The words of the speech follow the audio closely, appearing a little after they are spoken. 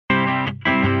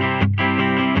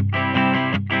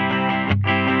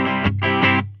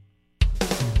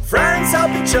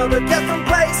help each other get from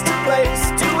place to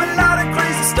place. Do a lot of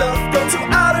crazy stuff, go to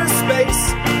outer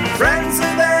space. Friends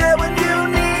are there when you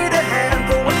need a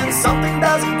hand, for when something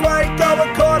doesn't quite go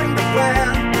according to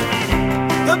plan.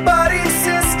 The buddy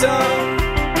system,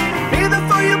 be there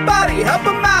for your buddy, help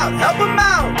him out, help him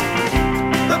out.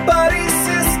 The buddy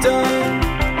system,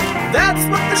 that's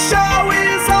what the show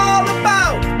is all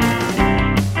about.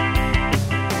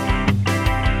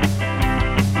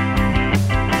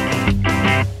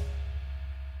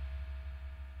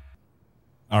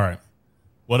 All right.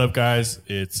 What up, guys?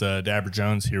 It's Dapper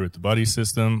Jones here with the Buddy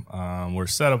System. We're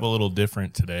set up a little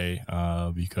different today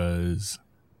because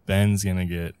Ben's going to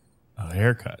get a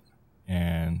haircut,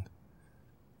 and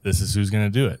this is who's going to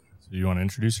do it. So you want to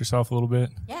introduce yourself a little bit?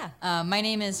 Yeah. My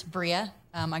name is Bria.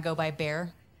 I go by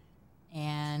Bear.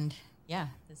 And, yeah,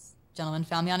 this gentleman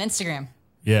found me on Instagram.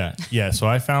 Yeah. So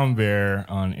I found Bear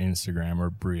on Instagram, or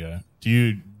Bria.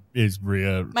 Is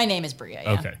Bria? My name is Bria,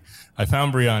 yeah. Okay. I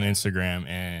found Bria on Instagram,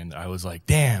 and I was like,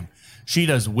 damn, she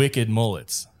does wicked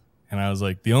mullets. And I was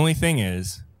like, the only thing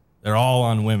is, they're all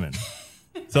on women.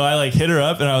 So I hit her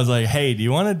up, and I was like, hey, do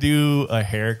you want to do a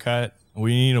haircut?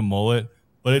 We need a mullet,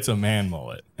 but it's a man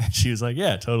mullet. And she was like,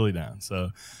 yeah, totally down.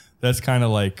 So that's kind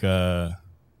of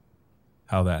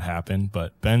how that happened.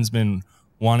 But Ben's been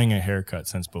wanting a haircut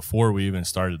since before we even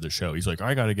started the show. He's like,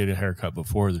 I got to get a haircut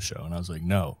before the show. And I was like,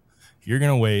 no. You're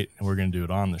going to wait, and we're going to do it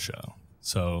on the show.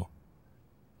 So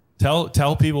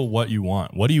tell people what you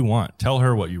want. What do you want? Tell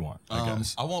her what you want, I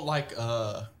guess. I want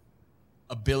a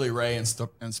Billy Ray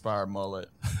inspired mullet,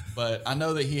 but I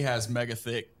know that he has mega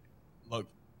thick,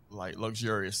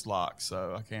 luxurious locks,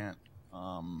 so I can't.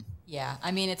 Yeah,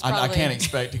 I mean, it's probably... I can't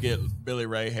expect to get Billy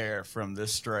Ray hair from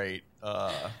this straight,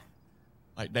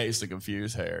 Dazed and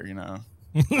Confused hair, you know?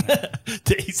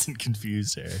 Dazed and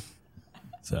Confused hair.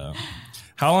 So...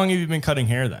 How long have you been cutting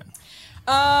hair then?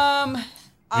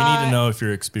 We need to know if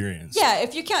you're experienced. Yeah,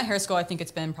 if you count hair school, I think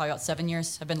it's been probably about 7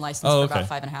 years. I've been licensed for about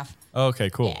 5.5. Oh, okay,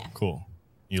 cool, Yeah. cool.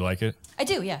 You like it? I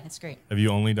do, yeah, it's great. Have you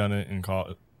only done it in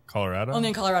Colorado? Only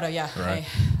in Colorado, yeah. Right.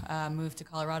 I moved to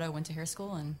Colorado, went to hair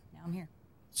school, and now I'm here.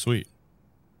 Sweet.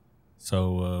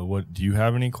 So what do you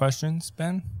have any questions,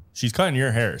 Ben? She's cutting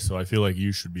your hair, so I feel like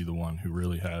you should be the one who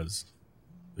really has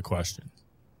the question.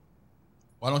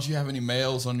 Why don't you have any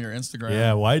males on your Instagram?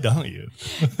 Yeah, why don't you?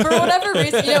 For whatever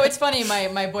reason, it's funny.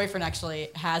 My boyfriend actually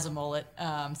has a mullet,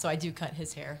 so I do cut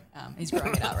his hair. He's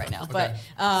growing it out right now. Okay.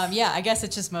 But yeah, I guess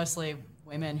it's just mostly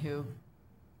women who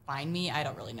find me. I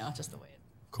don't really know, just the way.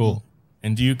 Cool.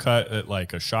 And do you cut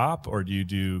at a shop, or do you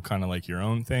do kind of your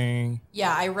own thing?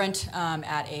 Yeah, I rent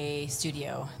at a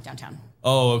studio downtown.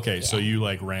 Oh, okay. Yeah. So you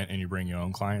Yeah. rent and you bring your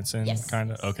own clients in? Yes.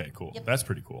 Kind of? Okay, cool. Yep. That's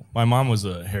pretty cool. My mom was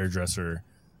a hairdresser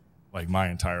my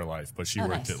entire life, but she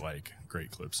worked nice. at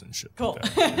Great Clips and shit. Cool.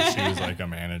 Like that. She was a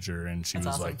manager, and she That's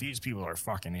was awesome. like, these people are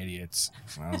fucking idiots.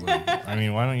 And I was like, I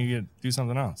mean, why don't you do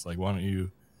something else? Why don't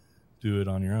you do it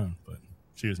on your own? But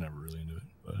she was never really into it.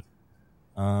 But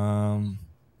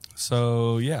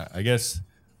so yeah, I guess,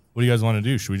 what do you guys want to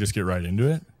do? Should we just get right into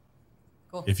it?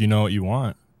 Cool. If you know what you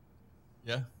want.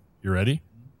 Yeah. You ready?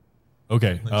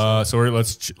 Okay. So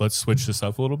let's switch this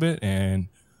up a little bit, and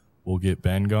we'll get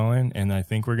Ben going. And I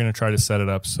think we're going to try to set it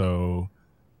up so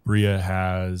Bria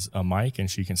has a mic and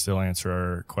she can still answer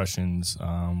our questions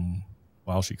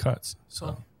while she cuts. So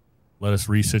Cool. Let us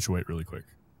resituate really quick.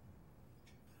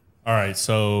 All right.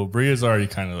 So Bria's already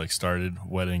kind of started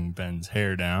wetting Ben's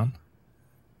hair down.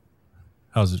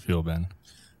 How's it feel, Ben?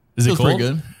 Is it cold? Pretty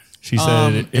good. She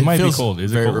said it might be cold.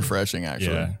 Is it very cold? refreshing,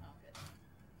 actually. Yeah.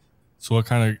 So what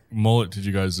kind of mullet did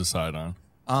you guys decide on?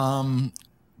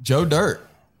 Joe Dirt.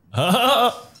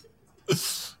 We're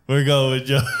going with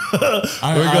Joe.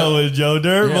 We're going with Joe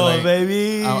Dirt, Yeah,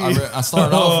 baby. I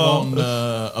started off on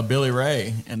a Billy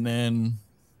Ray, and then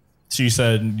She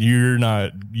said,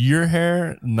 your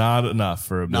hair, not enough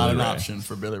for a Billy not an Ray. option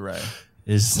for Billy Ray.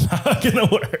 It's not going to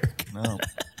work. No.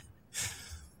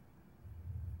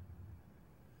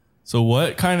 So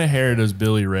what kind of hair does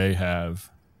Billy Ray have?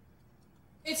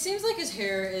 It seems like his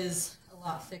hair is a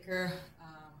lot thicker,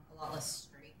 a lot less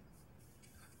straight.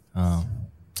 Oh,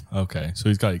 okay. So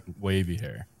he's got wavy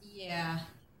hair. Yeah.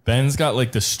 Ben's got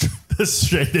the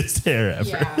straightest hair ever.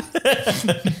 Yeah.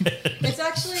 It's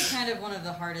actually kind of one of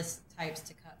the hardest types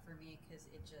to cut for me because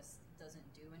it just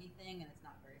doesn't do anything and it's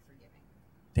not very forgiving.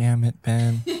 Damn it,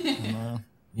 Ben.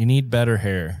 You need better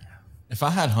hair. If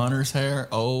I had Hunter's hair,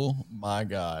 oh my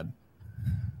God.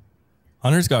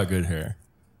 Hunter's got good hair.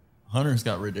 Hunter's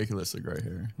got ridiculously great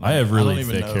hair. I have really don't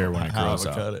even thick know hair when it how I grows would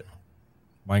out. cut it.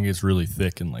 Mine gets really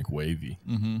thick and wavy.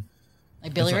 Mm-hmm.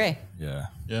 Like Billy Ray. Yeah.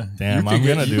 Yeah. Damn, I'm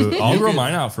gonna do it. I'll grow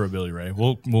mine out for a Billy Ray.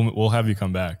 We'll have you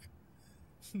come back.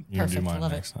 You can do Perfect, mine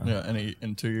love it. next time. Yeah,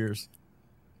 in 2 years.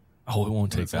 Oh, it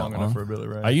won't take It's that long long. enough for a Billy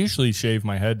Ray. I usually shave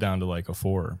my head down to like a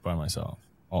 4 by myself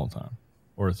all the time,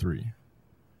 or a 3.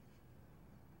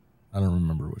 I don't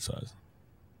remember which size.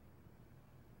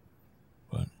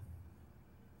 But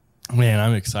man,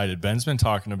 I'm excited. Ben's been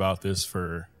talking about this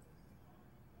for,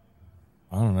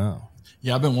 I don't know.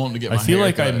 Yeah, I've been wanting to get. I My feel hair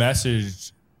like I cut.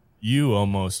 messaged you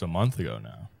almost a month ago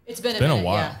now. It's been Been a minute,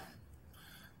 while. yeah.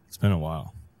 It's been a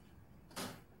while.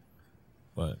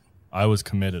 But I was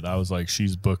committed. I was like,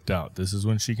 she's booked out. This is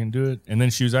when she can do it. And then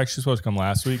she was actually supposed to come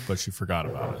last week, but she forgot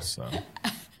about us. So,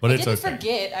 but I it's didn't okay.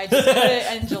 forget. I just put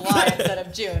it in July instead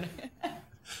of June.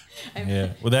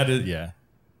 Yeah. Well, that is, yeah.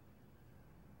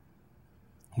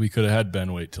 We could have had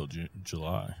Ben wait till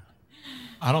July.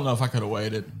 I don't know if I could have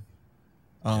waited.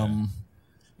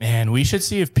 Man, we should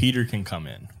see if Peter can come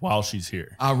in while she's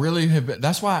here. I really have.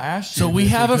 That's why I asked you. So we if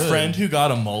have you a could. friend who got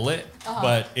a mullet,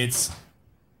 but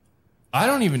I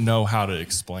don't even know how to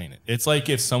explain it. It's like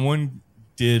if someone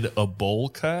did a bowl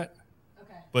cut,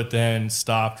 Okay. but then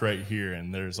stopped right here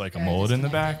and there's like a Yeah, mullet in the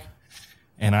disconnected. back.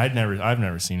 And I've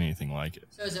never seen anything like it.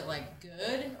 So is it like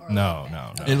good or No, like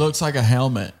no, bad? no. It looks like a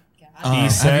helmet. God. He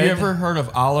Have said- you ever heard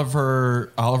of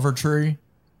Oliver Tree?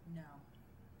 No.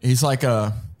 He's like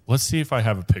a. Let's see if I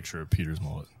have a picture of Peter's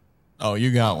mullet. Oh,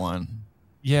 you got one.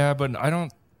 Yeah, but I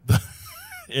don't.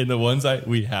 In the ones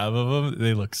we have of them,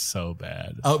 they look so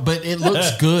bad. Oh, but it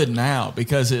looks good now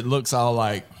because it looks all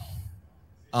like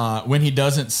when he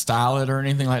doesn't style it or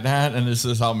anything like that, and it's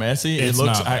just all messy. It's it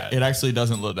looks. not bad. It actually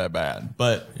doesn't look that bad.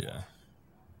 But Yeah.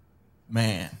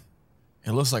 man,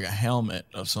 it looks like a helmet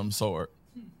of some sort.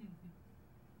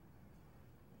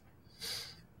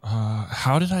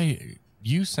 How did I?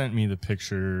 You sent me the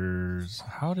pictures.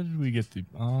 How did we get the?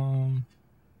 I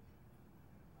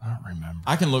don't remember.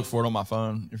 I can look for it on my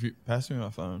phone. If you pass me my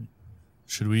phone,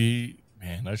 Should we?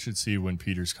 Man, I should see when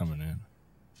Peter's coming in.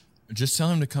 just tell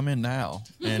him to come in now,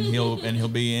 and he'll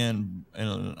be in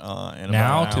about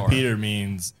Now an to hour. Peter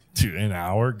means an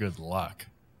hour. Good luck.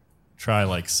 Try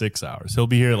like 6 hours. He'll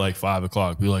be here at like 5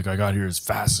 o'clock. Be like, I got here as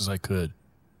fast as I could.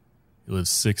 He lives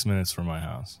 6 minutes from my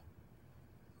house.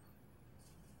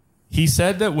 He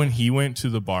said that when he went to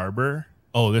the barber.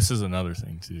 Oh, this is another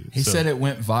thing too. He So said it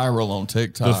went viral on the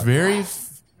TikTok. very. Really?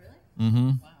 Mm-hmm.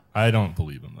 I don't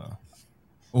believe him though.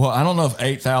 Well, I don't know if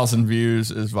 8,000 views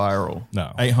is viral.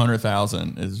 No.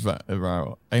 800,000 is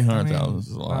viral. 800,000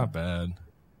 is a lot. Not bad. More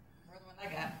than what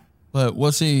I got. But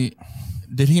what's he?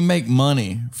 Did he make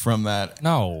money from that?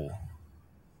 No,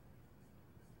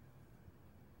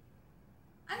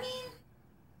 I mean,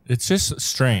 it's just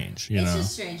strange. You it's know,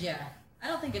 just strange, yeah. I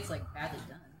don't think it's like badly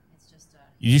done. It's just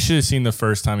you should have seen the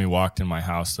first time he walked in my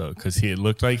house though, because it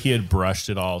looked like he had brushed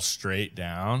it all straight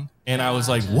down, and I was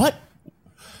like, "What?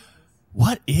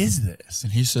 What is this?"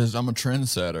 And he says, "I'm a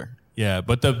trendsetter." Yeah,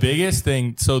 but the biggest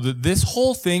thing, so this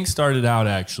whole thing started out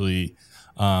actually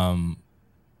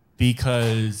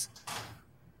because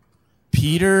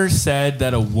Peter said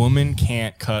that a woman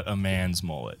can't cut a man's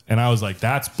mullet. And I was like,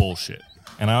 that's bullshit.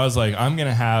 And I was like, I'm going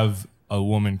to have a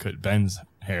woman cut Ben's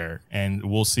hair and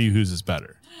we'll see whose is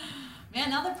better. man,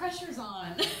 now the pressure's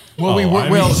on. Well,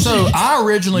 Oh, so I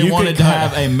originally You wanted could to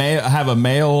cut- have a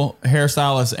male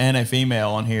hairstylist and a female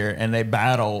on here, and they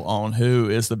battle on who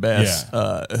is the best.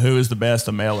 Yeah. Who is the best,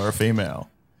 a male or a female?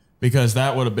 Because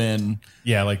that would have been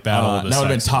Yeah, like battle of that the would have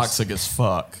been sexes. toxic as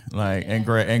fuck. Like and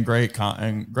great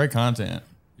content.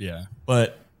 Yeah.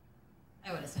 But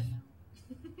I would have said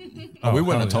Oh, we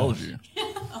wouldn't have hell told yeah.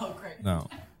 you. no. Oh, great. No.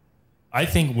 I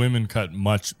think women cut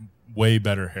way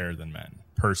better hair than men,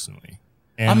 personally.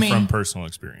 And I mean- from personal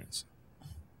experience.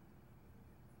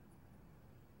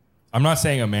 I'm not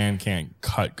saying a man can't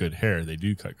cut good hair. They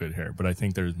do cut good hair, but I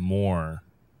think there's more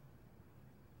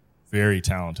very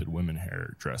talented women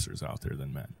hairdressers out there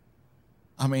than men.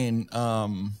 I mean,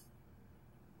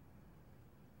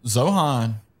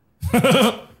 Zohan.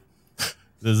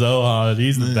 The Zohan,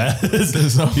 he's the best.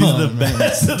 Zohan, he's the man.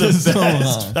 best of the The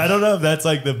best. Zohan. I don't know if that's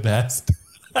like the best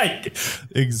like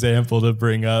example to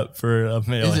bring up for a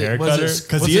male hair cutter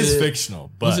because he is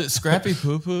fictional. But Was it Scrappy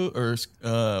Poo Poo or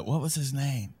what was his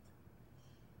name?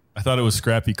 I thought it was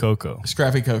Scrappy Coco.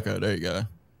 Scrappy Coco. There you go.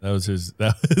 That was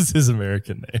his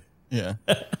American name. Yeah.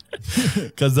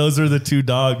 Because those are the two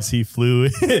dogs he flew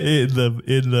in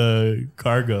the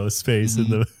cargo space in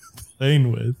the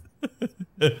plane with.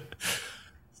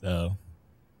 So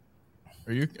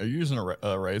Are you using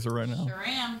a razor right now? Sure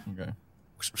am. Okay.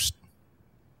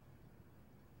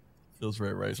 Feels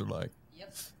very razor like.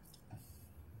 Yep.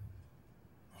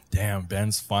 damn,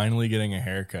 Ben's finally getting a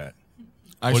haircut.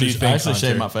 I What do you think, actually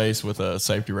shaved Hunter? my face with a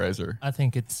safety razor. I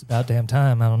think it's about damn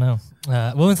time. I don't know.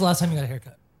 When was the last time you got a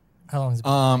haircut? How long has it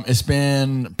been? It's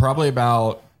been probably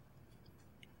about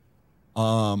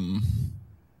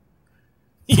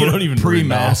You don't even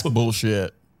pre-mask know.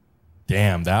 bullshit.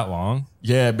 Damn, that long?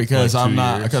 Yeah, because Like 2 I'm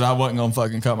not years? because I wasn't gonna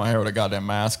fucking cut my hair with a goddamn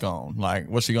mask on. Like,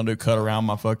 what's she gonna do? Cut around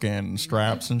my fucking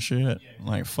straps and shit?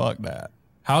 Like, fuck that.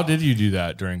 How did you do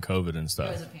that during COVID and It was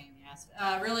stuff? a pain in the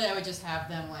ass. Really, I would just have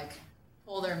them like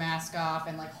pull their mask off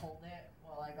and like hold it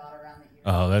while I got around the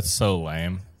ear. Oh, that's so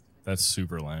lame. That's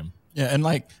super lame. Yeah, and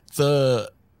like you're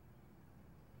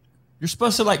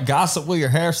supposed to like gossip with your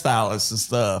hairstylist and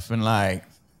stuff, and like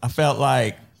I felt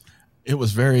like it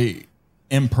was very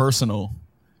impersonal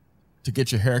to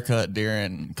get your haircut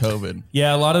during COVID.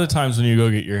 Yeah, a lot of the times when you go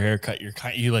get your hair cut,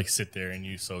 you like sit there and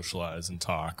you socialize and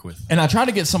talk with. And I tried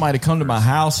to get somebody to come to my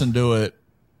house and do it.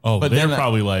 Oh, But but they're then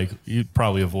probably like, you'd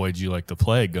probably avoid you like the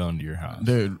plague going to your house.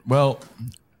 Dude, well,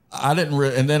 I didn't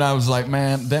and then I was like,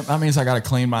 man, that means I got to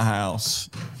clean my house.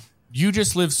 You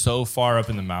just live so far up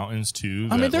in the mountains too.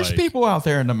 I mean, that, there's like, people out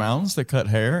there in the mountains that cut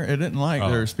hair. It didn't like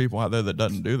Oh. there's people out there that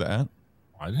doesn't do that.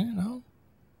 I didn't know.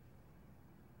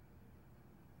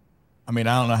 I mean,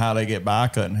 I don't know how they get by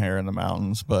cutting hair in the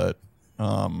mountains, but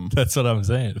That's what I'm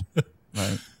saying.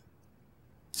 like,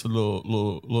 it's a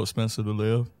little expensive to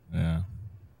live. Yeah.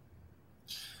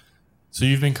 So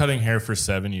you've been cutting hair for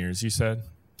 7 years, you said?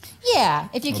 Yeah,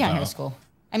 if you count About. hair school.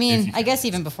 I If mean, you I guess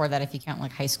even before that, if you count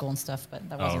like high school and stuff, but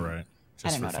that Oh, wasn't. right. I Just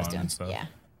didn't know for what I was fun doing. and stuff. Yeah.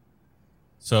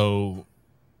 So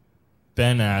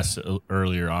Ben asked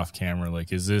earlier off camera,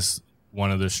 like, is this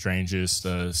one of the strangest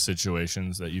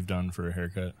situations that you've done for a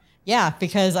haircut? Yeah,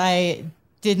 because I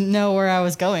didn't know where I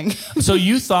was going. So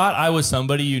you thought I was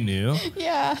somebody you knew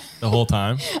Yeah. the whole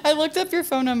time? I looked up your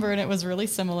phone number and it was really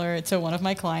similar to one of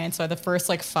my clients. So I had the first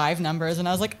like 5 numbers and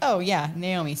I was like, oh yeah,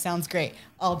 Naomi, sounds great.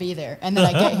 I'll be there. And then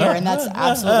I get here and that's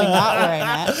absolutely not where I'm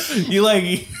at. You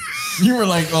like You were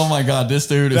like, oh my God, this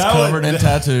dude is That covered would- in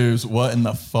tattoos. What in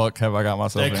the fuck have I got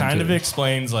myself that into? kind of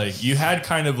explains, like, you had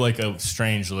kind of like a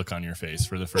strange look on your face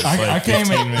for the first I like came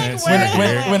 15 in minutes. Where- you were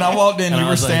here. when I walked in, And you I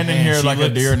were was like, standing man, here she like a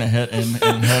looks- deer in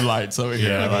headlights over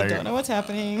here. Yeah. I don't know what's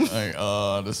happening.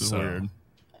 This is So- weird.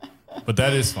 But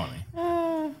that is funny.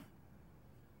 I'm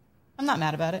not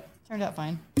mad about it. Turned out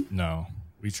fine. No,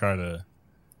 we try to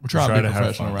We're trying to be have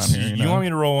professional fun. around here. You You, know? want me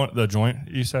to roll the joint?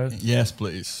 You said. Yes,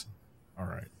 please. All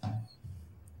right.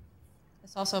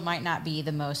 This also might not be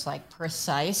the most like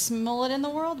precise mullet in the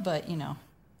world, but you know.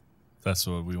 That's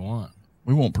what we want.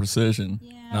 We want precision.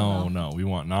 Yeah. No, we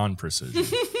want non-precision.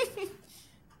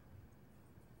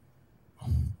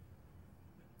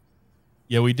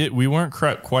 Yeah, we did. We weren't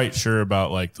quite sure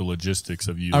about like the logistics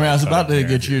of you. I mean, I was about to cutting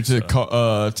hair get you and to stuff.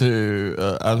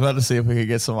 I was about to see if we could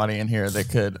get somebody in here that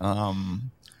could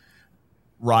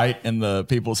write in the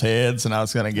people's heads, and I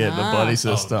was going to get the buddy Oh,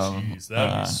 system. jeez,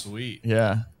 that'd be sweet.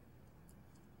 Yeah.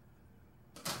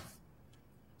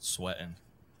 Sweating.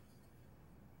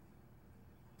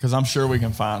 Because I'm sure we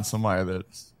can find somebody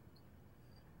that's,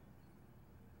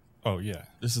 Oh yeah,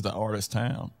 this is the artist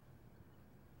town.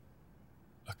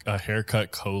 a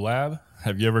haircut collab.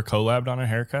 Have you ever collabed on a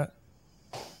haircut?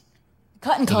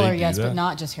 Cut and Do they color, do yes, that? but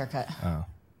not just haircut. Oh,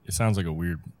 it sounds like a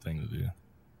weird thing to do.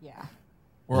 Yeah.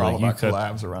 We're Like all you about cut-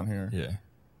 collabs around here. Yeah.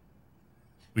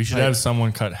 We should Like- have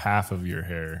someone cut half of your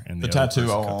hair and The the other tattoo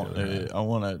I person cut want, the other half. I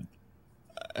want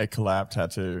a collab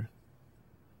tattoo.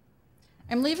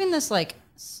 I'm leaving this like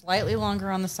slightly longer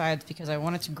on the sides because I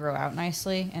want it to grow out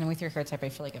nicely. And with your hair type, I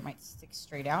feel like it might stick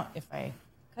straight out if I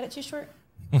cut it too short.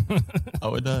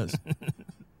 Oh, it does.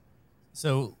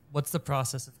 So, what's the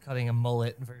process of cutting a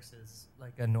mullet versus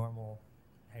like a normal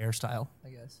hairstyle? I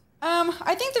guess.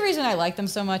 I think the reason I like them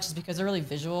so much is because they're really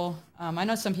visual. I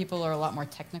know some people are a lot more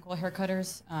technical hair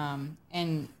cutters,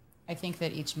 and I think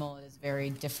that each mullet is very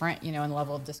different, you know, in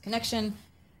level of disconnection,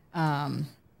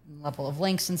 level of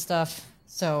lengths and stuff.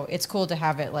 So it's cool to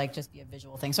have it like just be a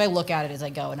visual thing. So I look at it as I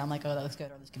go, and I'm like, oh, that looks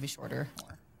good, or this could be shorter.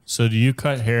 Or So do you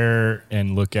cut hair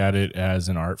and look at it as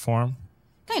an art form?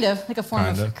 kind of like a form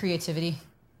Kinda. of creativity.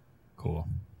 Cool.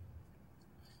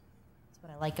 That's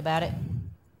what I like about it.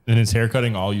 And is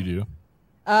haircutting all you do?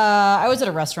 I was at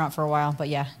a restaurant for a while, but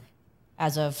yeah,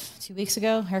 as of 2 weeks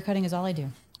ago, haircutting is all I do.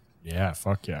 Yeah,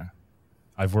 fuck yeah.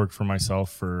 I've worked for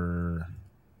myself for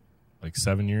like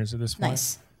 7 years at this point.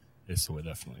 Nice. It's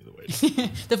definitely the way to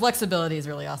go. The flexibility is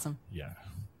really awesome. Yeah.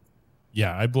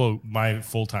 Yeah, my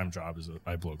full-time job is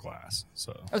I blow glass.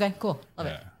 So, Okay, cool. Love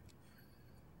yeah. it.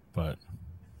 But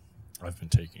I've been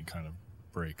taking kind of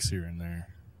breaks here and there.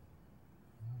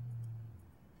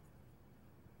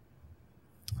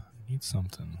 I need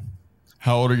something.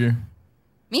 How old are you?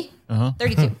 Me? Uh-huh.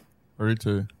 32.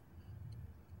 32.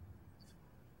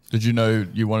 Did you know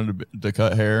you wanted to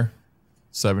cut hair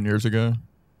 7 years ago?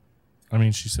 I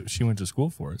mean, she went to school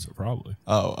for it, so probably.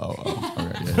 Oh.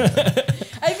 Okay, yeah.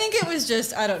 I think it was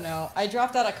just, I don't know. I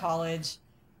dropped out of college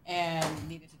and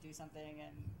needed to do something,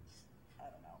 and I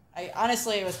don't know.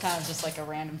 Honestly, it was kind of just like a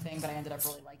random thing, but I ended up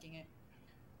really liking it.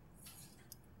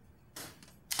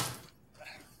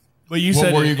 But you What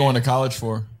said were you going to college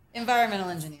for? Environmental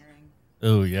engineering.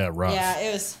 Oh yeah, rough. Yeah,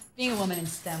 it was, being a woman in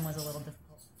STEM was a little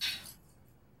difficult.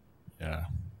 Yeah.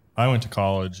 I went to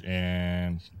college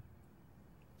and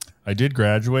I did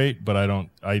graduate, but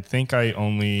I think I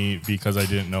only because I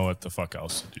didn't know what the fuck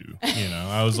else to do. You know,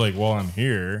 I was like, well, I'm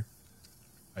here.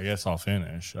 I guess I'll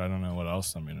finish. I don't know what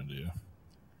else I'm going to do.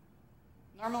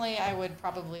 Normally, I would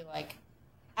probably like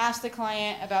ask the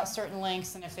client about certain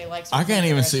links, and if they like, I can't certain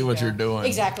even things, see I what should you're go. doing.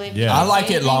 Exactly. Yeah. I like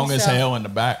it Anything, long as so- hell in the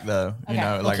back, though. You Okay,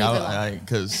 know, we'll like keep it I long.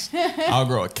 because I'll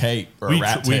grow a cape or a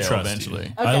rat tail trust eventually.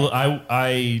 you.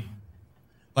 I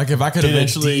Like if I could did a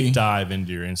eventually, deep dive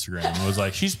into your Instagram and was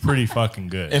like, she's pretty fucking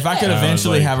good. if I could And was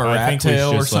eventually like, have a I rat think we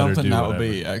tail should or just let her something, do that would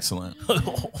whatever. be excellent.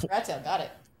 Rat tail, got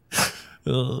it.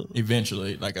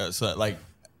 Eventually, like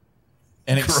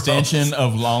an extension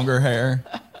of longer hair,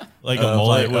 like a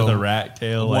mullet like with a a rat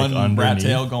tail, like one underneath. rat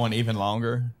tail going even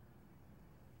longer.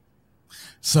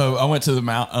 So I went to the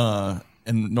mount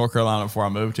in North Carolina before I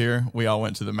moved here. We all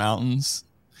went to the mountains,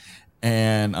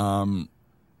 and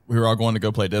we were all going to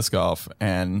go play disc golf.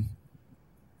 And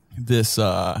this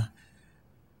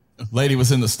lady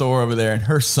was in the store over there, and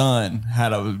her son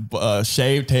had a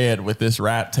shaved head with this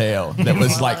rat tail that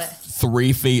was Love like it.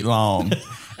 3 feet long,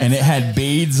 and it had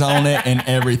beads on it and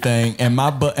everything. And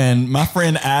my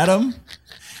friend Adam,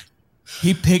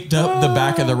 he picked up the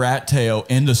back of the rat tail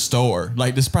in the store.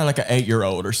 Like this is probably like an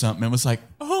 8-year-old or something, and was like,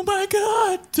 "Oh my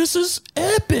god, this is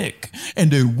epic!" And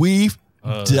dude, we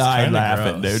that's died kinda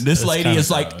laughing, gross. dude. This That's lady kinda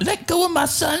is like, gross. "Let go of my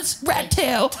son's rat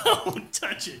tail." Don't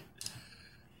touch it.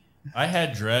 I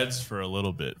had dreads for a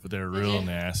little bit, but they were real you?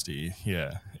 nasty.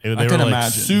 Yeah. They were can like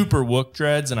imagine. super wook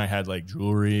dreads, and I had like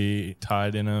jewelry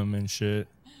tied in them and shit.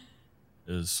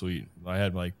 It was sweet. I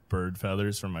had like bird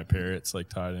feathers from my parrots like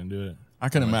tied into it. I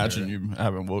can My imagine hair. you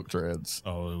having wook dreads.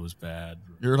 Oh, it was bad.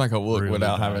 You're like a wook Really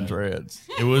without bad. having dreads.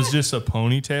 It was just a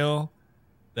ponytail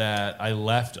that I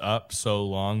left up so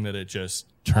long that it just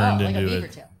turned like a into beaver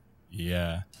it. tail.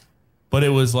 Yeah. But it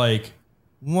was like,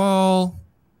 well,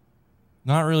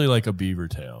 not really like a beaver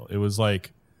tail. It was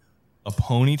like a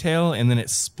ponytail and then it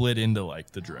split into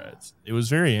like the dreads. It was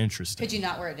very interesting. Could you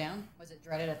not wear it down? Was it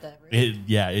dreaded at the root?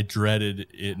 It dreaded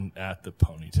it at the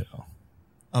ponytail.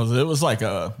 Oh, it was like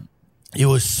a. It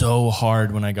was so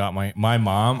hard when I got my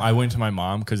mom. I went to my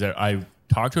mom because I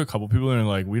talked to a couple people and they're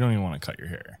like, we don't even want to cut your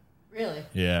hair. Really?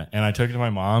 Yeah. And I took it to my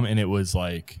mom and it was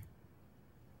like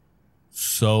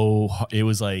it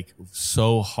was like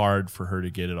so hard for her to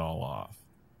get it all off.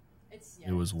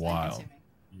 It was it's wild. time-consuming.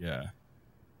 Yeah.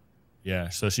 Yeah.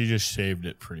 So she just shaved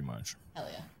it pretty much. Hell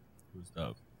yeah. It was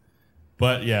dope.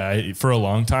 But yeah, for a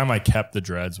long time, I kept the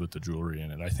dreads with the jewelry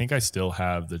in it. I think I still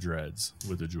have the dreads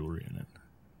with the jewelry in it,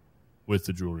 with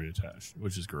the jewelry attached,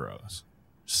 which is gross.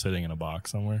 Just sitting in a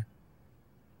box somewhere.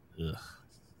 Ugh.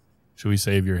 Should we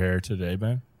save your hair today,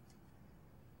 Ben?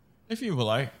 If you would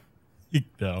like,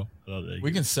 No. I don't think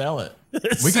we can sell it. We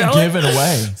Sell can give it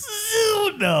away.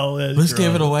 No. that's Let's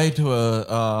give it gross. away to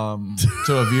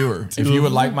a viewer. If you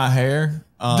would like my hair,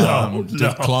 No.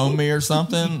 to clone me or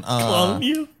something, Clone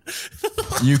you?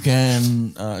 you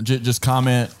can just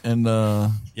comment in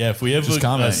the. Yeah, if we have Just a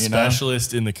comment, you know?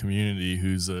 specialist in the community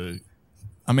who's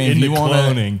I mean, if into you want to,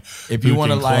 cloning, if you who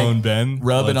want to can clone like Ben,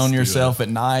 rub it let's on do yourself at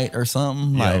night or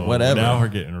something, Yo, like whatever. Now we're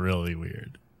getting really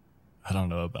weird. I don't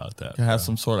know about that. You have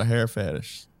some sort of hair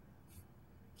fetish.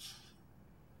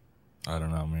 I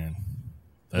don't know, man.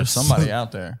 There's somebody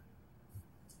out there.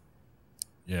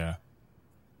 Yeah.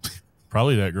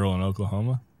 Probably that girl in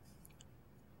Oklahoma.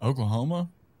 Oklahoma?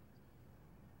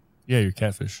 Yeah, your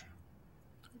catfish.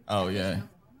 Oh yeah,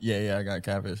 yeah. I got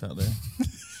catfish out there.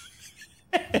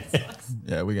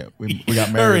 Yeah, we got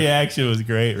Her married. reaction was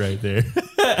great right there.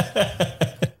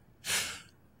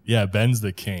 Yeah, Ben's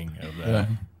the king of that. Yeah.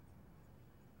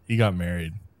 He got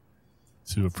married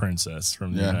to a princess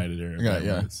from the Yeah. United Arab Yeah,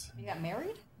 yeah. Emirates. You got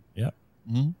married? Yep.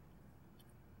 Mhm.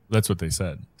 That's what they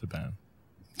said to Ben.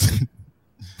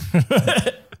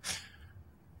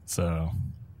 So,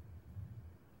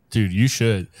 dude, you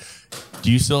should.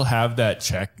 Do you still have that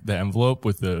check, the envelope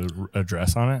with the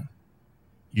address on it?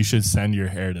 You should send your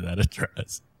hair to that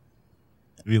address.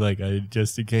 Be like,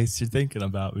 just in case you're thinking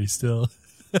about me still.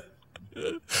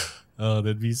 Oh,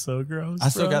 that'd be so gross. I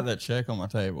still bro. got that check on my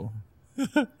table.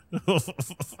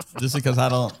 Just because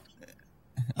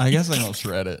I guess I don't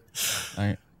shred it.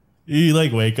 You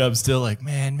like wake up still like,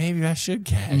 man, maybe I should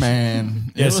cash.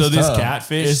 Man. Yeah, it so was this tough.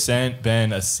 catfish sent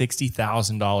Ben a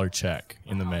 $60,000 check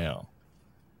in the mail.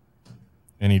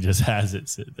 And he just has it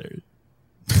sit there.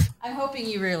 I'm hoping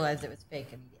you realize it was fake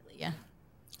immediately. Yeah.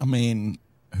 I mean,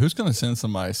 who's going to send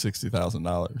somebody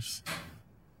 $60,000?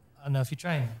 I don't know. If you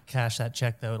try and cash that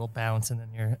check, though, it'll bounce, and then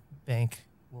your bank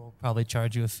will probably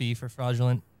charge you a fee for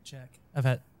fraudulent check. I've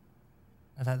had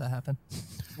that happen.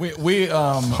 We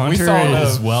Hunter thought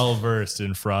is of- well versed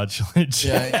in fraudulent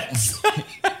checks.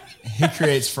 Yeah, he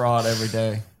creates fraud every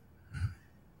day.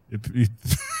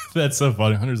 That's so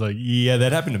funny. Hunter's like, yeah,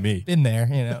 that happened to me. Been there,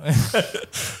 you know.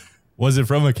 Was it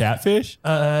from a catfish?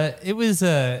 It was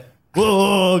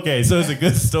Whoa, okay. So it's a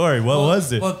good story. What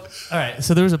was it? Well, all right.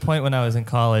 So there was a point when I was in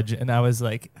college and I was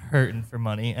like hurting for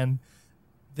money, and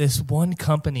this one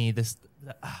company,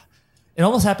 it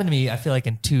almost happened to me. I feel like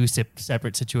in two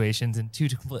separate situations, and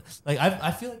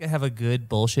I feel like I have a good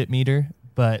bullshit meter,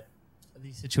 but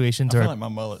these situations I are feel like my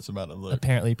mullet's about to look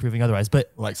apparently proving otherwise.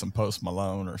 But like some Post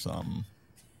Malone or something.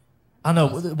 I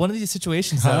don't know. One of these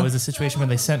situations though, was a situation where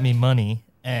they sent me money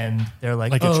and they're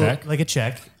like, Like a check? like a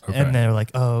check, Okay. and they're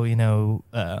like, oh, you know,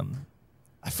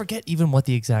 I forget even what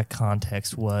the exact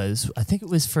context was. I think it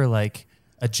was for like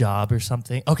a job or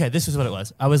something. Okay, this is what it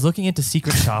was. I was looking into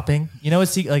secret shopping. You know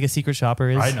what like a secret shopper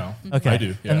is? I know. Okay, I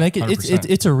do. Yeah, and like it's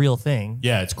 100%. a real thing.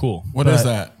 Yeah, it's cool. What is But-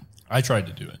 that? I tried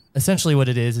to do it. Essentially what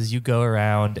it is you go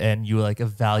around and you like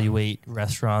evaluate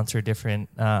restaurants or different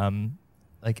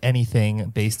like anything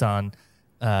based on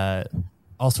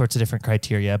all sorts of different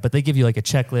criteria, but they give you like a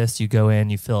checklist. You go in,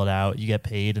 you fill it out, you get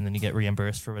paid, and then you get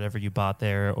reimbursed for whatever you bought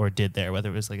there or did there, whether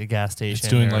it was like a gas station It's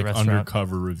doing or a like restaurant.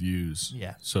 undercover reviews.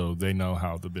 Yeah. So they know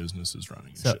how the business is running.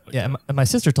 And So shit like yeah, that. and my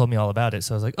sister told me all about it.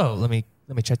 So I was like, oh, let me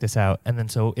check this out. And then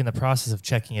so in the process of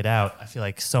checking it out, I feel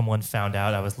like someone found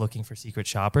out I was looking for secret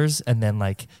shoppers, and then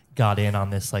like got in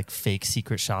on this like fake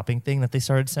secret shopping thing that they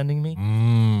started sending me.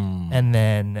 And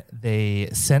then they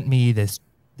sent me this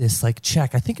like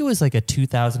check. I think it was like a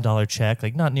 $2,000 check,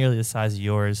 like not nearly the size of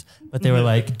yours, but they were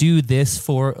like, do this,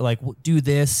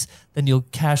 then you'll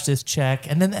cash this check.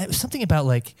 And then it was something about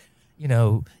like, you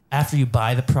know, after you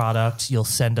buy the product, you'll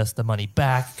send us the money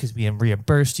back because we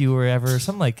reimbursed you or whatever,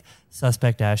 some like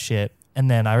suspect ass shit. And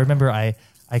then I remember I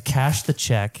cashed the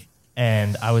check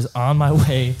and I was on my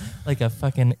way like a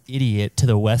fucking idiot to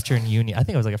the Western Union. I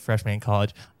think I was like a freshman in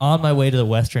college, on my way to the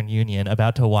Western Union,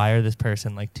 about to wire this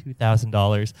person like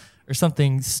 $2,000 or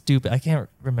something stupid. I can't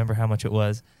remember how much it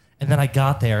was. And then I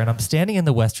got there and I'm standing in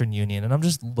the Western Union and I'm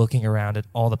just looking around at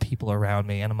all the people around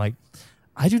me. And I'm like,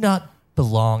 I do not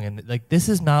belong in, like, this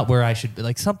is not where I should be.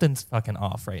 Like, something's fucking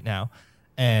off right now.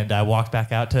 And I walked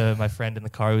back out to my friend in the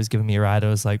car who was giving me a ride. I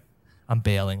was like, I'm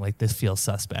bailing. Like, this feels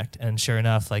suspect. And sure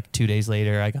enough, like 2 days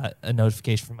later, I got a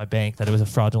notification from my bank that it was a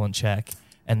fraudulent check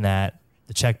and that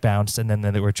the check bounced. And then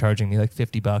they were charging me like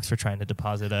 $50 for trying to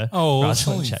deposit a Oh, it's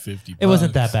fraudulent only check. $50. It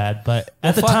wasn't that bad, but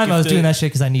at the fuck, time I if was the- doing that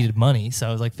shit because I needed money. So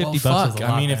I was like, $50 was a lot.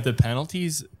 I mean, if man. the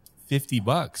penalty's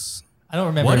 $50, I don't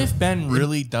remember. what if Ben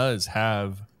really does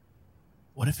have?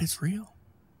 What if it's real?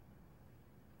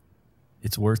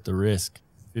 It's worth the risk.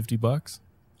 $50.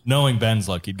 Knowing Ben's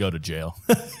luck, he'd go to jail.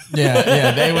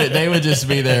 Yeah, they would just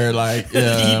be there like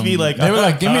He'd be like, they were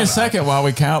like, give me a second while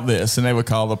we count this, and they would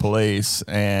call the police.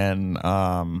 And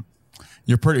my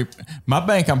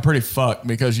bank, I'm pretty fucked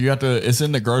because you have to. It's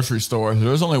in the grocery store. So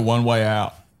there's only one way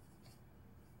out.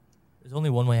 There's only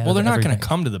one way out. Well, they're of not going everything. to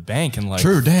come to the bank and like.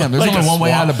 True, damn. There's like only a one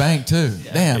way out SWAT- of the bank too.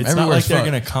 Damn, It's not everywhere's like they're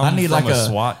fucked. going to come I need from like a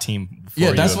SWAT team. For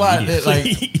Yeah, that's you why.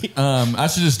 immediately. I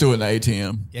should just do it in the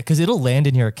ATM. Yeah, because it'll land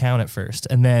in your account at first,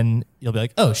 and then you'll be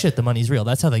like, "Oh shit, the money's real."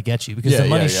 That's how they get you because Yeah, the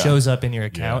money yeah, yeah. shows up in your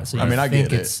account. Yeah, So right. you I mean, I think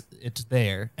get it. it's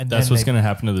there, and That's then what's they- going to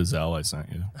happen to the Zelle I sent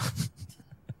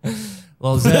you.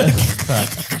 Well,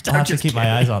 fuck, I'll have to keep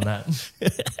my eyes on that.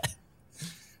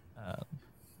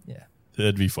 Yeah,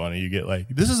 That'd be funny. You get like,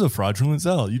 this is a fraudulent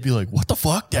Zelle. You'd be like, what the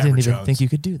fuck, I Dapper didn't even Jones? think you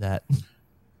could do that. Fucking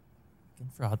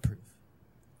fraud proof.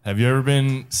 Have you ever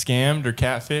been scammed or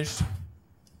catfished?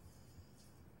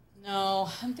 No,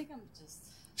 I think I'm just.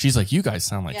 She's like, you guys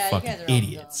sound like Yeah, you fucking guys are all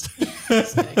idiots.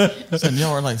 So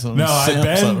you're like some No,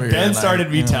 simps over here, Ben like,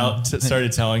 started you know.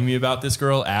 started telling me about this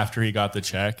girl after he got the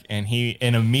check, and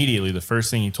immediately the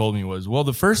first thing he told me was, well,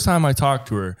 the first time I talked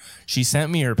to her, she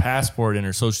sent me her passport and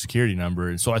her social security number,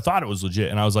 and so I thought it was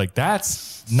legit, and I was like,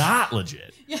 that's not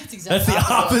legit. Yeah, it's exactly. That's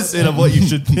the opposite of what you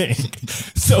should think.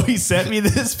 So he sent me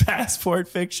this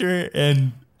passport picture,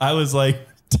 and I was like,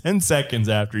 10 seconds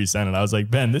after he sent it, I was like,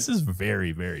 Ben, this is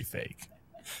very, very fake.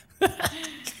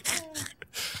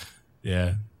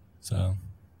 Yeah. So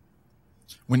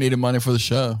We needed money for the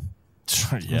show.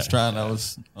 I yeah. was trying. I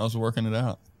was working it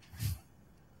out.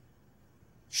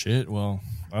 Shit. Well,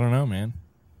 I don't know, man.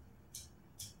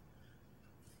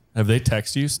 Have they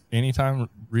texted you anytime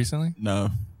recently? No,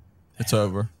 it's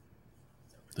over.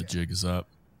 The jig is up.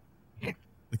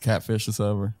 The catfish is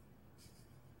over.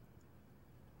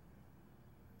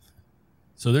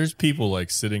 So there's people like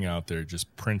sitting out there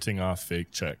just printing off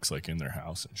fake checks like in their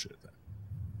house and shit.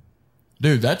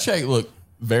 Dude, that check looked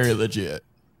very legit.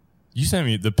 You sent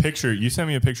me the picture. You sent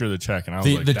me a picture of the check, and I was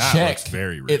The, like, the "That check looks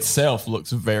very real." itself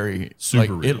looks very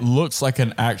Super like, real. it looks like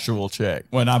an actual check.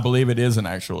 When I believe it is an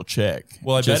actual check.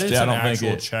 Well, I bet it's I an don't think actual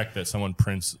it- check that someone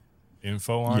prints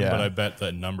info on, Yeah. but I bet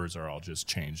the numbers are all just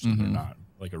changed and they're not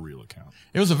like a real account.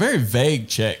 It was a very vague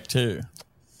check too.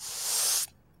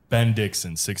 Ben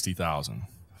Dixon, 60,000.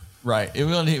 Right. It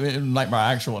wasn't even like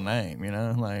my actual name, you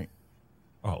know? Like,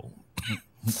 Oh,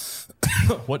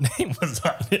 what name was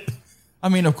on it? I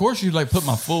mean, of course you'd like put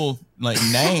my full like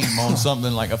name on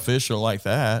something like official like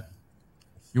that.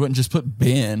 You wouldn't just put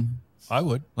Ben. I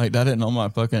would. Like that isn't on my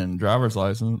fucking driver's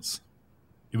license.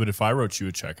 Yeah, but if I wrote you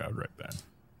a check, I would write Ben.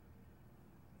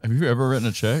 Have you ever written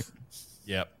a check?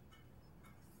 Yep.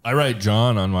 I write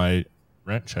John on my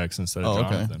rent checks instead of Oh, okay.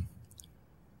 Jonathan.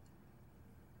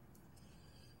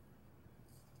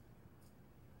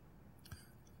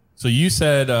 So you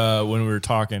said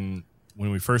when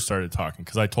we first started talking,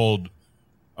 because I told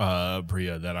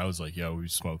Bria that I was like, "Yo, we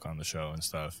smoke on the show and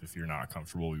stuff. If you're not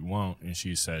comfortable, we won't." And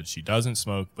she said she doesn't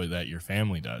smoke, but that your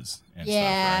family does. And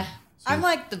Yeah. stuff, right? I'm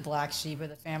like the black sheep of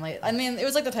the family. I mean, it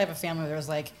was like the type of family where there was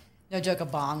like no joke a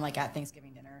bong like at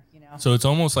Thanksgiving dinner, you know? So it's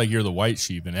almost like you're the white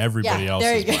sheep and everybody else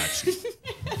there is you go. black sheep.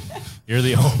 You're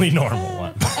the only normal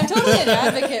one. I'm totally an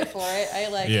advocate for it. I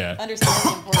like Yeah. understand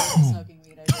the importance of smoking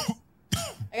weed.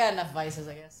 I got enough vices,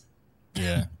 I guess.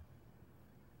 Yeah.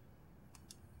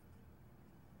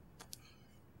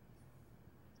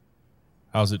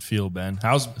 How's it feel, Ben?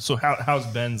 How's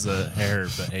Ben's hair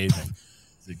behaving?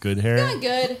 Is it good hair? Doing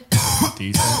good.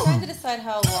 Decent. I'm trying to decide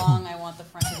how long I want the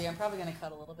front to be. I'm probably going to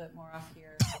cut a little bit more off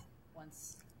here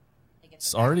once I get.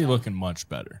 It's already looking much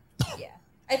better. Yeah.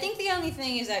 I think the only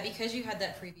thing is that because you had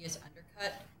that previous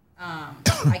undercut,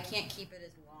 I can't keep it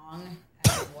as long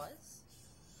as it was,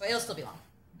 but it'll still be long.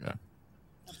 Yeah.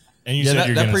 And you said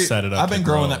you're going to set it up. I've been to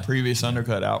growing grow. that previous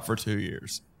undercut out for 2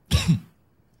 years. Just kind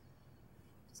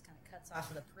of cuts off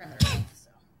of the perimeter, so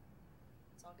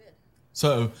it's all good.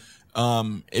 So,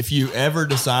 if you ever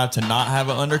decide to not have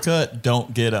an undercut,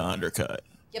 don't get an undercut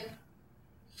Yep.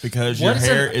 because What your is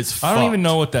hair an- is. I don't even fucked.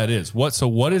 know what that is.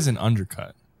 What is an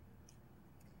undercut?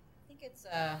 I think it's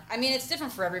I mean it's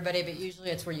different for everybody, but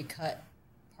usually it's where you cut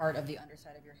part of the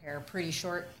underside of your hair pretty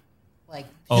short, like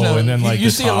Oh, You know, and then like you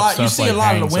the see a top lot. You stuff, see like, a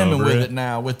lot of hangs the women over with it. it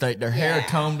now, with like their hair Yeah.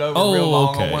 combed over Oh, real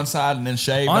long okay. on one side and then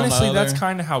shaved. Honestly, on the that's other.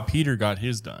 kind of how Peter got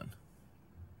his done.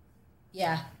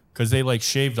 yeah. Because they like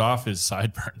shaved off his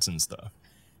sideburns and stuff.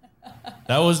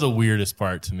 That was the weirdest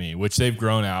part to me, which they've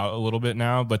grown out a little bit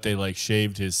now, but they like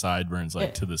shaved his sideburns like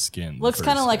It to the skin. the Looks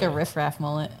kind of first like day. a riffraff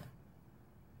mullet.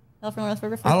 Y'all familiar with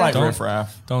riffraff? I like Don't-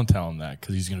 riffraff. Don't tell him that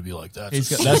because he's gonna be like that.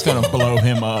 That's gonna blow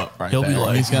him up. Right He'll there. be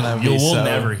like, he's gonna. We'll so-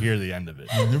 never hear the end of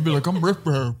it. He'll be like, I'm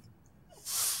riffraff.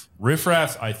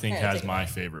 Riffraff, I think, Here, has take it. my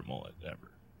favorite mullet ever.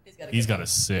 He's He's got got a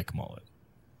sick mullet.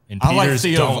 And I like Peter's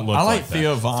Theo- don't look I like that.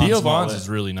 Theo Von's Theo Von's mullet. is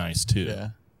really nice too. Yeah.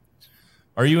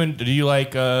 Are you in? Do you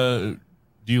like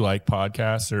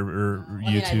podcasts or I mean,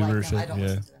 I YouTube like or them. shit? I don't Yeah,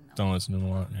 listen to them, no. don't listen to them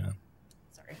a lot. Yeah,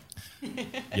 Sorry.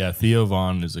 yeah. Theo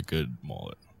Von is a good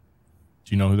mullet.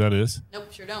 Do you know who that is?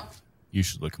 Nope, sure don't. You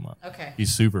should look him up. Okay.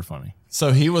 He's super funny.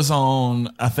 So he was on,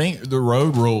 I think, the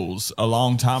Road Rules a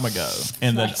long time ago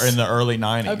in Nice. the early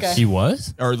 '90s. Okay. He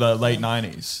was. Or the late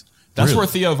 '90s. That's Really? where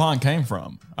Theo Von came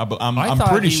from. I'm I thought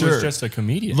pretty he sure. was just a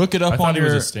comedian. Look it up I thought on he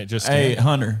your. was just hey, stand-up.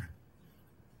 Hunter.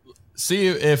 See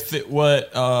if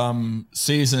what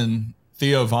season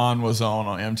Theo Von was on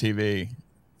MTV.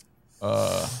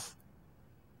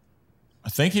 I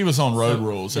think he was on Road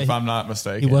Rules, yeah, if he- I'm not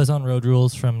mistaken. He was on Road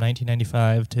Rules from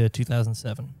 1995 to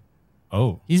 2007.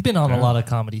 Oh, He's been on a Yeah. lot of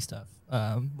comedy stuff.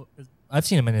 I've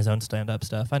seen him in his own stand-up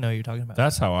stuff. I know what you're talking about.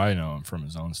 that's how I know him from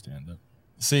his own stand-up.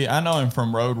 See, I know him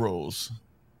from Road Rules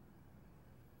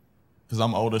because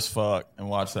I'm old as fuck and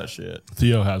watch that shit.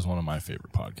 Theo has one of my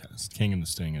favorite podcasts. King and the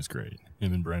Sting is great.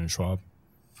 Him and Brandon Schwab.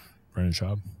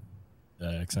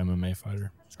 The ex-MMA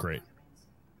fighter. It's great.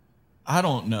 I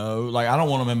don't know. Like, I don't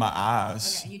want him in my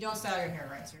eyes. Okay, you don't style your hair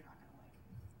right, so you're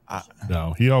not gonna like.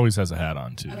 No, he always has a hat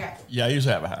on too. Okay. Yeah, I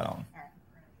usually have a hat on. All right.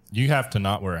 You have to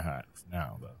not wear a hat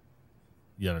now, though.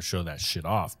 You got to show that shit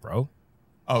off, bro.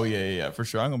 Oh, yeah, for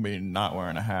sure. I'm going to be not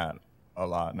wearing a hat a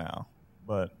lot now,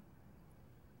 but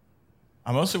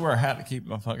I mostly wear a hat to keep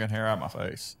my fucking hair out of my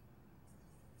face.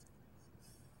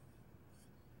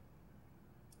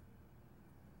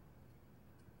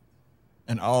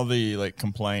 And all the like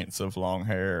complaints of long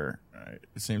hair, right,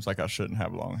 it seems like I shouldn't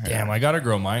have long hair. Damn, I got to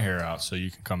grow my hair out so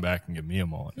you can come back and give me a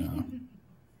mullet now. Get you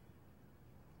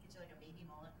like a baby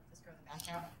mullet. Just grow the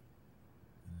back out.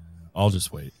 I'll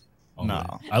just wait. I'll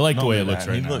No, wait. I like the don't way do it looks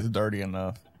that. right He now. looks dirty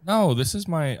enough. No,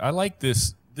 I like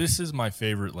this. This is my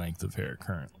favorite length of hair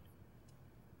currently.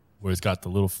 Where it's got the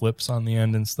little flips on the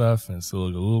end and stuff, and it's still a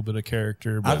little bit of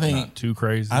character, but not too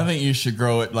crazy. I think you should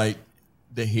grow it like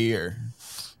to here,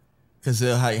 because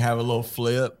it'll like have a little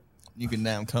flip. You can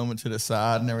now comb it to the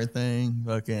side and everything.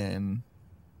 Fucking.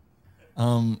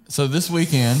 So this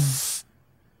weekend,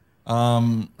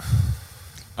 I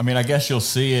mean, I guess you'll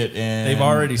see it, and They've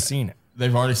already seen it.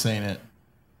 they've already seen it.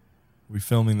 We're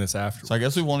filming this after. So I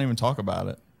guess we won't even talk about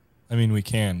it. I mean, we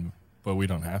can, but we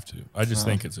don't have to. I just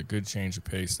think it's a good change of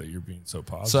pace that you're being so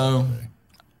positive. So today.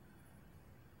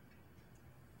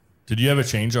 Did you have a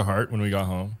change of heart when we got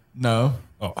home? no,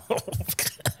 Oh,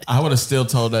 I would have still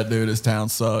told that dude his town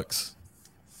sucks.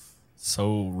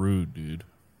 so rude, dude.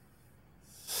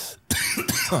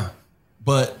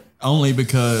 But only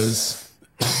because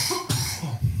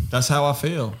that's how I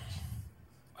feel.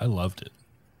 I loved it.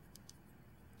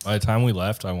 By the time we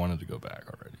left, I wanted to go back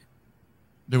already.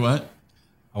 Do what?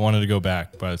 I wanted to go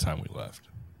back by the time we left.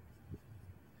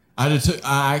 I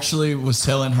actually was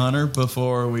telling Hunter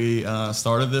before we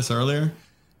started this earlier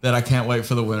that I can't wait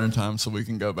for the winter time so we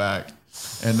can go back.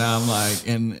 And now I'm like,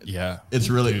 and Yeah. it's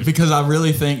really Dude. because I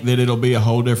really think that it'll be a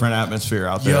whole different atmosphere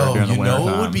out there during the winter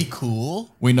time. cool?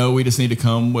 We know we just need to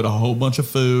come with a whole bunch of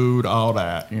food, all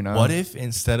that, you know. What if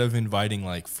instead of inviting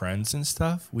like friends and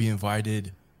stuff, we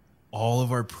invited all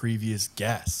of our previous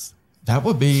guests? That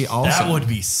would be awesome. That would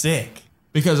be sick.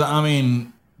 Because I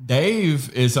mean,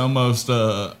 Dave is almost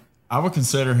I would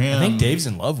consider him I think Dave's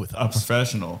in love with a us.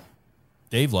 professional.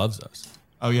 Dave loves us.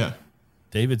 Oh yeah.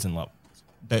 David's in love.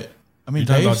 I mean, You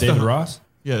talking about Dave's David the, Ross?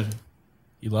 Yeah,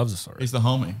 He loves us already. he's the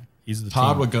homie. He's the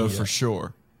Todd team. would go Yeah. for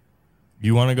sure.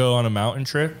 You want to go on a mountain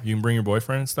trip? You can bring your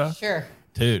boyfriend and stuff? Sure.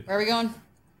 Dude, Where are we going?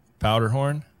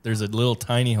 Powderhorn, there's a little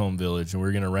tiny home village, and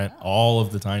we're going to rent all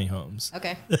of the tiny homes.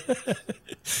 Okay.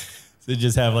 So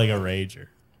just have like a rager.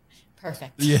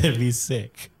 Perfect. Yeah, it'd be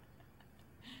sick.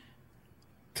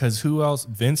 Because who else?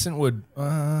 Vincent would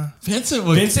Vincent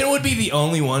would be the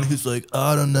only one who's like,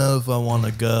 I don't know if I want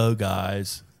to go,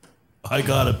 guys. I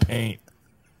got to paint.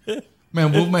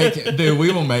 Man, we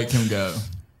will make him go.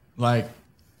 Like,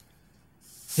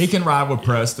 he can ride with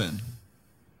Preston.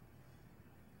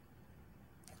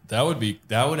 That would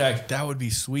be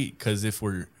sweet because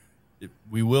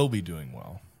we will be doing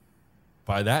well.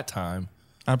 By that time,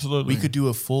 Absolutely. we could do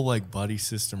a full like buddy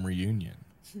system reunion.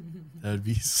 That'd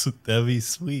be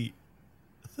sweet.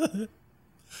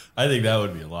 I think that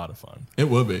would be a lot of fun. It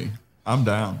would be. I'm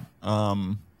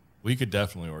down. We could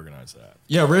definitely organize that.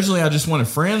 Yeah, originally I just wanted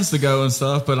friends to go and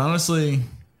stuff, but honestly,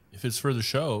 If it's for the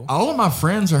show, all of my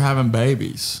friends are having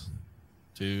babies.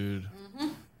 dude. Mm-hmm.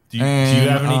 Do you And,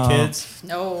 have any kids?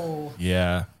 No.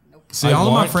 Yeah. See, I all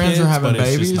of my want friends kids, are having but it's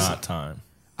babies. just not time.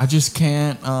 I just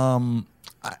can't.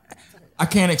 I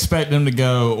can't expect them to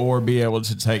go or be able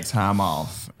to take time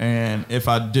off. And if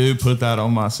I do put that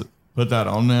on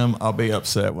them, I'll be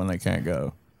upset when they can't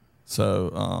go.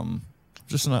 So,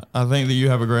 I think that you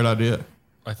have a great idea.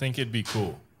 I think it'd be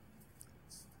cool.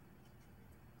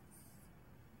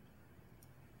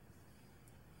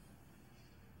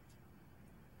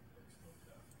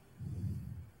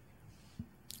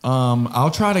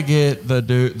 I'll try to get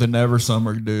the Never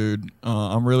Summer dude.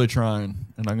 I'm really trying,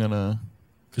 and I'm gonna.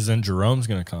 Because then Jerome's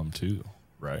gonna come too,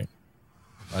 right?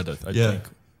 I Yeah. think.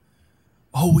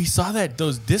 Oh, we saw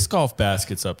those disc golf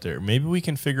baskets up there. Maybe we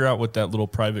can figure out what that little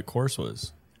private course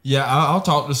was. Yeah, I'll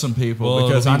talk to some people Well,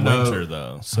 because it'll I be know. winter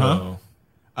though, so Huh?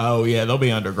 Oh yeah, they'll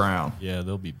be underground. yeah,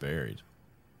 they'll be buried.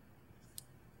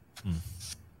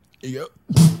 Yep.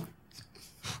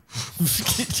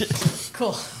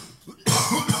 Cool.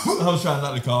 I was trying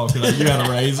not to call because you got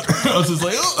a razor. I was just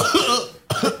like,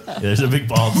 Yeah, there's a big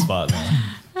bald spot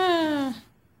now.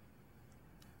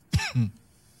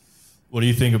 What do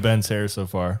you think of Ben's hair so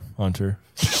far, Hunter?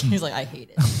 He's like, I hate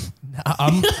it.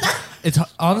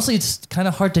 It's kind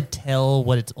of hard to tell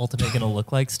what it's ultimately going to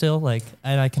look like still. Like,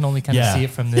 and I can only kind of Yeah. see it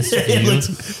from this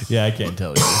view. Yeah, I can't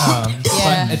tell you.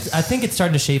 Yeah. But I think it's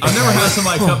starting to shape. I've its never head. had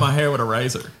somebody cut my hair with a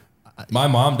razor. My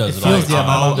mom does it. feels- all. yeah,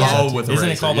 my mom does that with a Isn't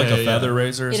razor. it called like Yeah, a yeah. feather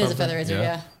razor? Or It is a something? feather razor,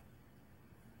 yeah.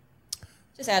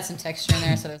 Just add some texture in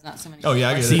there so there's not so many. Oh yeah,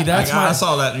 I get See, it. that's I my-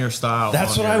 saw that in your style.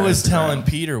 That's on what I your was Instagram. telling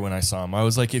Peter when I saw him. I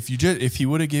was like, if he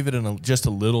would have given it just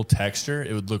a little texture,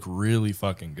 it would look really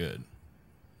fucking good.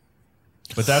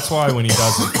 But that's why when he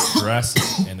doesn't dress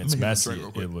it and it's messy,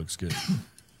 it looks good.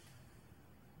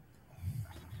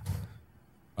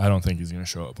 I don't think he's gonna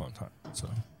show up on time. So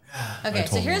Okay,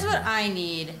 so told here's him. what I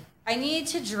need. I need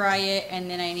to dry it, and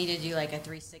then I need to do like a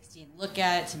 360 and look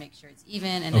at it to make sure it's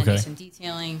even, and then Okay. do some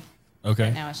detailing. okay,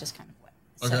 Right now it's just kind of wet.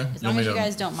 So Okay. as long as you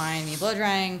guys don't mind me blow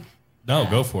drying. no,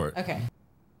 go for it. Okay.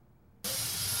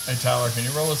 Hey Tyler, can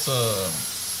you roll us a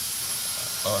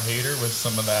heater with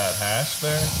some of that hash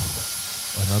there?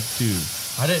 Another two.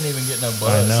 I didn't even get no I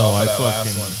buzz know. off I of that last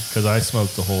fucking one. because I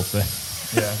smoked the whole thing.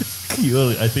 Yeah.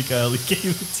 I think I only gave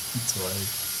it to you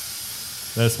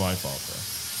twice. That's my fault, though.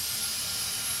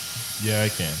 Yeah, I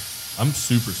can. I'm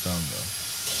super stoned, though.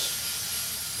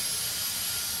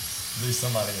 At least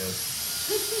somebody is.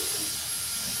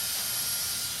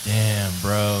 Damn,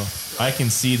 bro. I can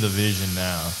see the vision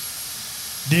now.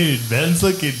 Dude, Ben's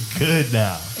looking good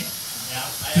now.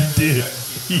 Dude,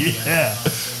 yeah.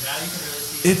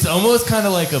 It's almost kind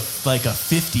of like a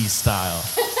 50s style.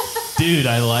 Dude,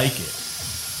 I like it.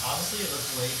 Honestly, it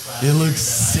looks way classier. It looks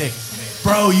sick.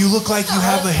 Bro, you look like you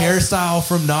have a hairstyle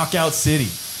from Knockout City.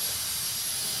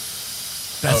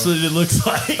 That's what it looks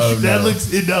like. Oh, That no. looks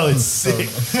it's sick.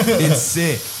 It's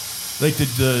sick. Like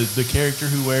the character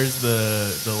who wears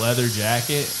the leather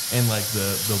jacket and like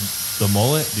the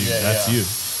mullet, dude, Yeah, that's yeah. you.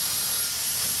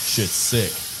 Shit's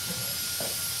sick.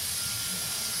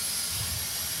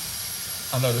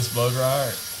 I know this blow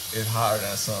dryer is higher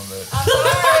than some of it.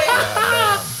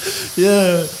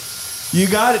 Yeah. You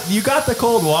got the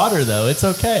cold water though. It's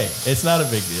okay. It's not a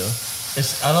big deal.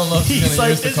 I don't know if he's He's gonna like,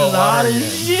 use the this cold is hot water as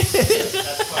again. shit.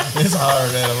 It's higher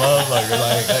than a motherfucker.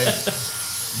 Like, hey,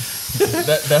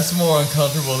 that's more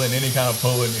uncomfortable than any kind of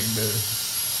pulling you can do.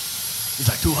 He's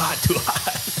like, too hot.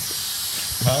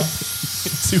 Huh?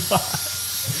 Too hot.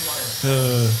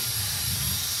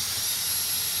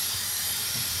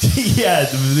 Yeah,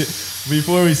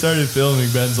 before we started filming,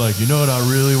 Ben's like, you know what I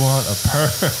really want? A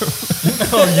perm.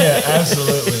 Oh yeah,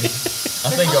 absolutely. I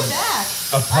think back.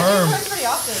 a I do perm, perms pretty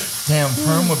often. damn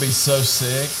perm would be so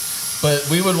sick. But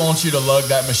we would want you to lug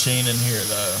that machine in here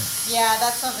though. Yeah,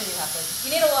 that's something you have to.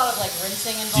 You need a lot of like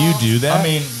rinsing involved. Do you do that? I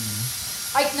mean,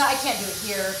 I can't do it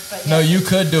here, but no, yeah, you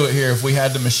could do it here if we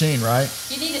had the machine, right?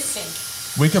 You need a sink.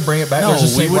 We could bring it back. no, There's a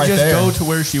we sink would right just there. go to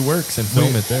where she works and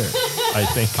film it there. I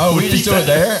think. Oh, we just do it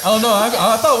there? Oh no, I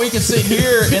thought we could sit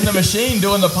here in the machine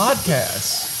doing the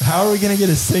podcast. How are we gonna get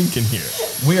a sink in here?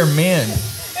 We are men.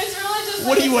 It's really just.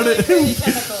 What do you wanna really do? dirty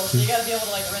chemicals. You got to be able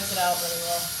to like rinse it out really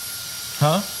well.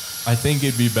 Huh? I think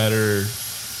it'd be better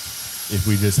if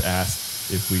we just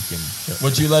asked if we can.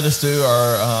 Would you let us do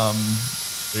our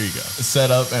There you go,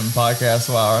 setup and podcast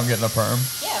while I'm getting a perm?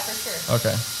 Yeah, for sure.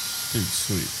 Okay. dude.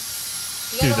 Sweet,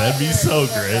 You dude. gotta That'd let be your- so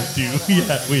your great, friends dude. know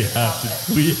that We one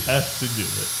have to do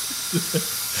it.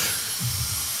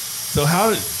 So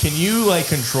how can you like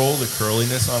control the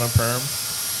curliness on a perm?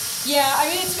 Yeah, I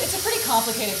mean it's a pretty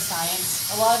complicated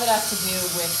science. A lot of it has to do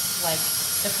with like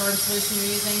the perm solution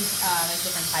you're using. There's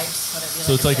different types. Whether it be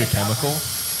So it's like a red dot chemical. one.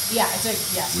 Yeah, it's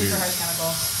super Weird. harsh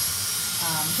chemical.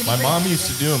 Can My you mom drink-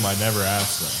 used to do them. I never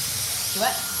asked them. Do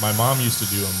what? My mom used to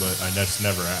do them, but I just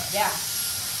never asked. Yeah,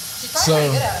 she's probably So-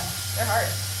 pretty good at them. They're hard.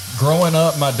 Growing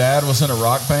up, my dad was in a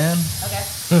rock band, Okay.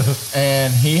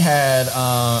 and he had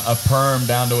a perm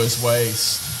down to his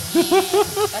waist.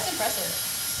 That's impressive.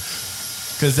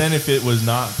 Because then if it was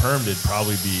not permed, it'd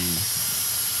probably be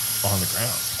on the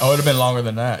ground. Oh, it would have been longer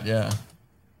than that, yeah.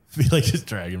 Be like just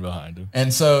dragging behind him.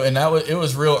 And so, and it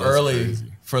was real That's early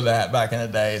crazy. for that back in the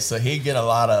day. So he'd get a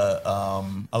lot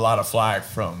of flack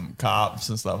from cops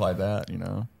and stuff like that, you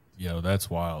know. Yo, that's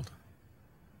wild.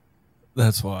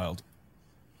 That's wild.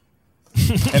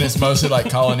 And it's mostly like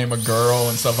calling him a girl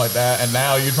and stuff like that. And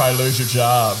now you'd probably lose your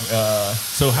job.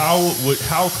 So how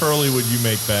curly would you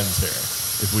make Ben's hair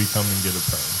if we come and get a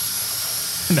perm?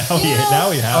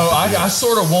 now we have. Oh, to do I it.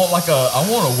 sort of want I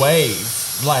want a wave,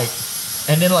 like,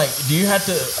 and then like,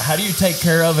 how do you take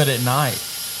care of it at night?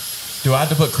 Do I have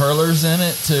to put curlers in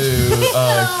it to?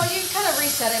 No, you kind of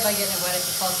reset it by getting it wet if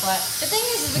it falls flat. The thing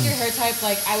is with your hair type,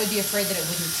 like I would be afraid that it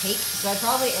wouldn't take, so I'd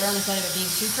probably err on the side of it being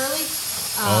too curly.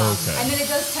 Okay. And then it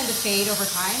does tend to fade over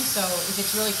time. So if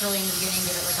it's really curly in the beginning,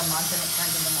 give it like a month, and it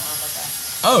turns into more of like a.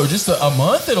 Oh, just a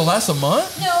month? It'll last a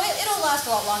month? No, it'll last a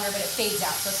lot longer, but it fades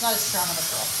out, so it's not as strong of a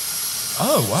curl.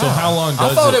 Oh wow! So how long I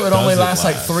does thought it- it would only does it last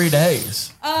like last? 3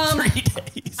 days. 3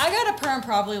 days. I got a perm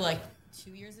probably like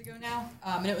 2 years ago now,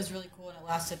 and it was really cool, and it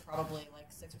lasted probably like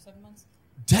 6 or 7 months.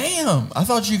 Damn, I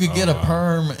thought you could get a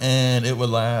perm and it would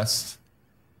last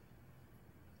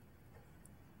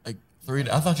like 3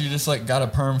 days. I thought you just like got a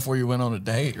perm before you went on a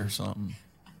date or something.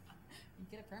 You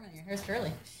get a perm and your hair's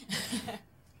curly.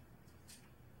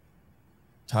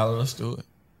 Tyler, let's do it.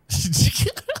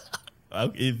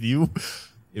 if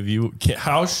you can,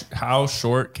 how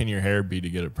short can your hair be to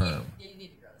get a perm? Yeah, you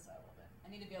need to grow this out a little bit. I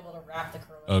need to be able to wrap the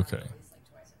curl. Okay. At least like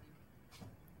twice a week.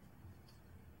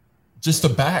 Just the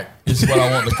back is what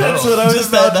I want to curl. That's what I was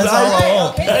Just that, that's all I Right,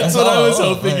 want. okay. That's all what I was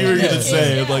want, hoping you were man. gonna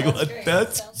say. Yeah, Like, that's great.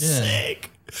 that's Yeah. sick,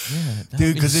 Yeah, that'd dude.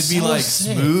 be Because it'd be so like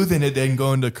sick. smooth and it then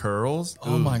go into curls.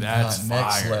 Oh my that's God,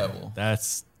 next fire. level.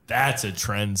 That's a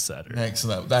trendsetter. Next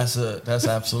level. That's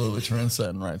absolutely trend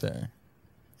setting right there.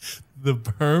 The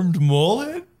permed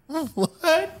mullet?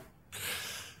 What?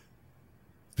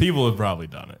 People have probably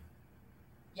done it.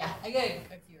 Yeah, I get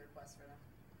a few requests for them.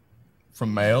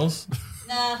 From males?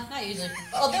 Nah, not usually.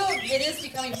 Although it is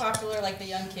becoming popular, like the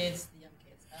young kids,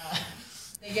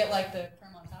 they get like the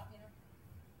perm on top, you know?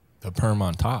 The perm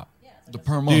on top. Yeah. It's like The a-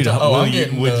 perm on Dude,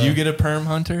 top. would you get a perm,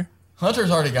 Hunter?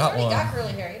 Hunter's already got Already one. got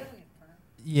curly hair. You don't need a perm.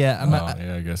 Yeah,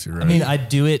 Yeah, I guess you're right. I mean, I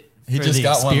do it He for just the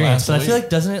got one experience, last but I feel week. like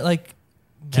doesn't it like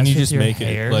Can mess you with just your make it,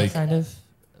 hair, like- kind of?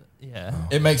 Yeah,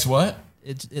 It makes what?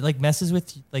 it like messes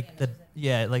with like the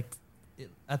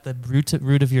at the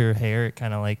root of your hair. It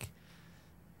kind of like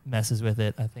messes with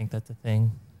it. I think that's a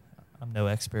thing. I'm no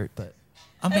expert, but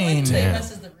I I mean, wouldn't say it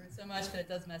messes the root so much, but it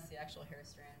does mess the actual hair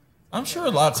strand. I'm sure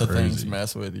lots of things Crazy.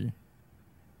 mess with you.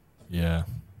 Yeah.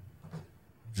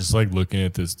 Just like looking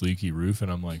at this leaky roof,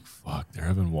 and I'm like, fuck, they're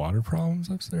having water problems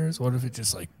upstairs. What if it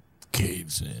just like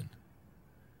caves in?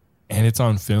 And it's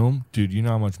on film? Dude, you know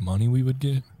how much money we would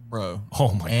get? Bro.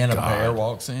 Oh my and God. a bear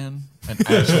walks in. An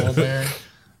actual bear.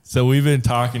 So we've been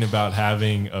talking about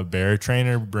having a bear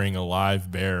trainer bring a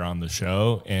live bear on the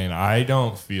show, and I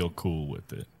don't feel cool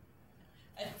with it.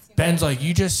 Ben's like,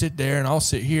 you just sit there and I'll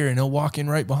sit here and he'll walk in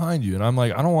right behind you. And I'm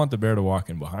like, I don't want the bear to walk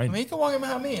in I behind mean, me. he can walk in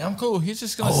behind me. I'm cool. He's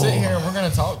just going to sit here and we're going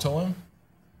to talk to him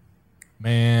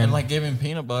Man, and like give him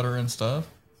peanut butter and stuff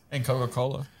and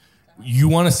Coca-Cola. you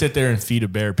want to sit there and feed a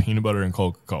bear peanut butter and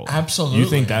Coca-Cola. Absolutely. You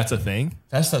think that's a thing?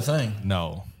 That's the thing.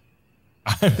 No.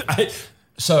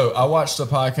 So I watched a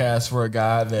podcast where a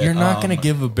guy that You're not going to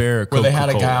give a bear a where Coca-Cola. they had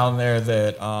a guy on there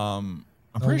that I'm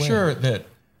pretty way. sure that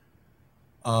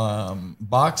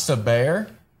boxed a bear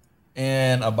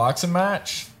in a boxing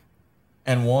match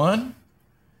and won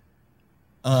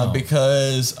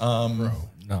because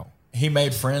No. he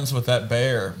made friends with that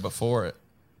bear before it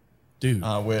Dude.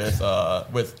 with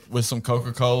some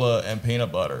Coca-Cola and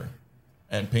peanut butter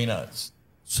and peanuts.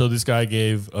 So this guy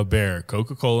gave a bear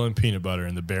Coca-Cola and peanut butter,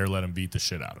 and the bear let him beat the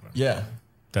shit out of him. Yeah,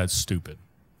 That's stupid.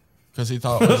 because he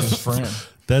thought it was his friend.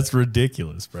 That's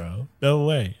ridiculous, bro. No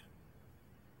way.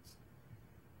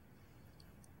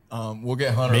 We'll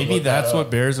get Hunter. to Maybe look that that's up.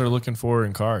 what bears are looking for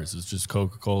in cars. It's just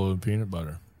Coca-Cola and peanut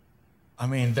butter. I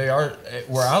mean, they are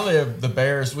where I live. The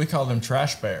bears, we call them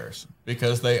trash bears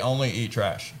because they only eat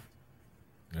trash.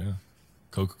 Yeah.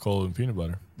 Coca-Cola and peanut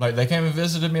butter. Like they came and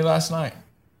visited me last night.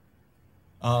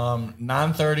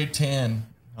 9:30, 10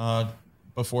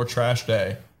 before trash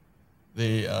day.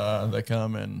 They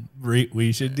come and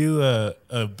We should do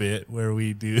a bit where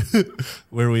we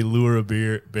lure a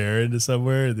bear into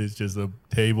somewhere. And there's just a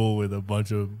table with a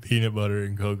bunch of peanut butter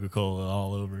and Coca-Cola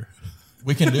all over.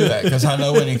 we can do that because I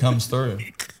know when he comes through.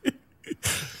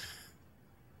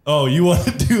 Oh, you want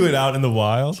to do it out in the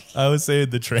wild? I was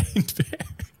saying the trained bear.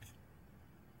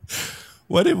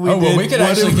 What if we? Oh well, did, we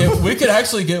could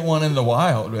actually get one in the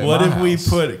wild. at What my if we house.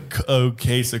 put a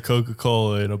case of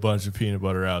Coca-Cola and a bunch of peanut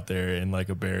butter out there, and like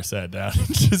a bear sat down and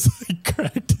just like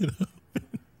cracked it up?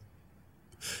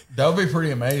 That would be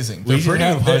pretty amazing. We should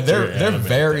have Hunter They're animate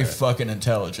very that. fucking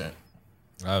intelligent.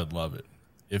 I would love it.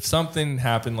 If something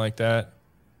happened like that,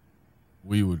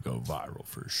 we would go viral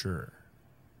for sure.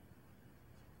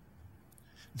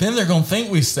 Then they're gonna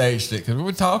think we staged it because we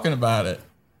were talking about it.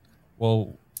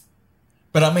 Well,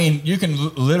 But I mean, you can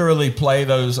literally play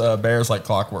those bears like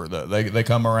clockwork. Though they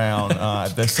come around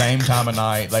at the same time of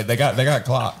night. Like they got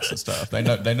clocks and stuff. They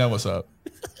know what's up.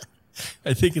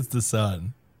 I think it's the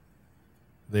sun.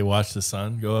 They watch the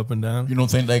sun go up and down. You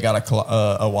don't think they got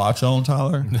a watch on,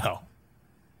 Tyler? No.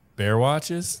 Bear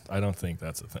watches? I don't think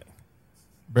that's a thing.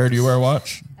 Bear, do you wear a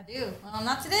watch? I do. Well,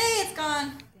 not today. It's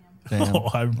gone. Damn. Damn. Oh,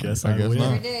 I guess I guess will. not.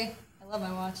 Every day. I love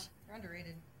my watch. They're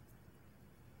underrated.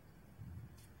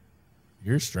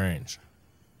 You're strange.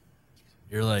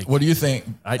 You're like, What do you think,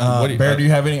 Bear? Do you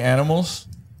have any animals?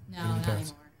 No, not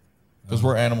anymore. Because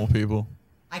we're animal people.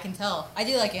 I can tell. I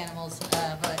do like animals, but I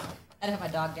had to have my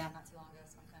dog down not too long ago,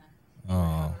 so I'm kind of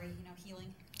oh, recovery,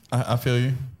 healing. I feel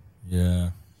you. Yeah.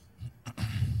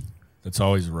 It's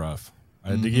always rough.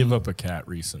 I had to give up a cat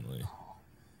recently,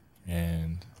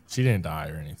 and she didn't die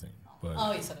or anything. But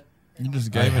Oh, you said it. You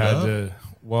just I gave it had up. to.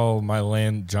 Well,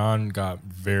 John got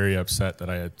very upset that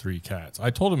I had 3 cats.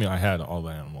 I told him I had all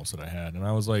the animals that I had, and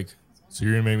I was like, "So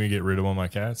you're gonna make me get rid of all my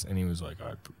cats?" And he was like,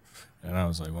 and I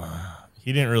was like, "Wow."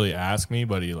 He didn't really ask me,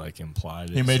 but he like implied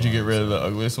it. He made so you get I was rid of the like-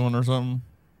 ugliest one or something.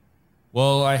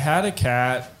 Well, I had a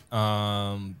cat.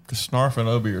 Because Snarf and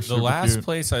Obi are The super last cute.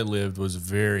 place I lived was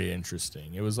very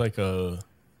interesting. It was like a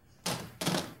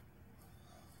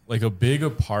big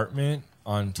apartment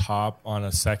on top on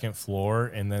a second floor,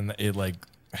 and then it like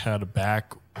had a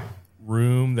back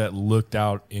room that looked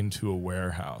out into a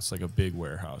warehouse, like a big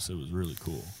warehouse. It was really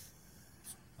cool.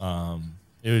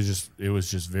 It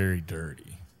was just very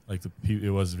dirty. Like it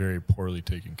was very poorly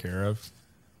taken care of.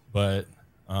 But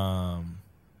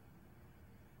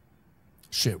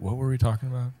shit, what were we talking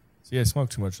about? See, I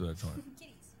smoked too much of that joint.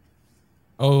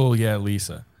 Oh yeah,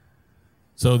 Lisa.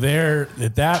 So there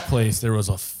at that place, there was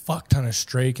a fuck ton of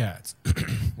stray cats,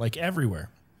 like everywhere.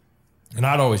 And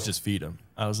I'd always just feed them.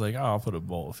 I was like, oh, I'll put a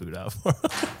bowl of food out for them.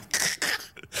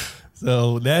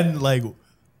 So then, like,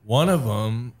 one of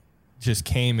them just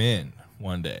came in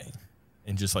one day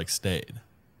and just like stayed.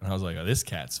 And I was like, oh, this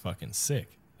cat's fucking sick.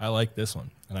 I like this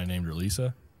one. And I named her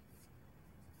Lisa.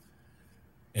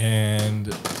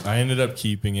 And I ended up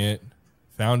keeping it.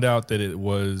 Found out that it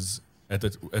was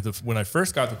when I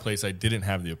first got the place, I didn't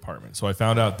have the apartment. So I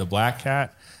found out the black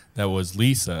cat that was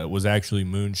Lisa was actually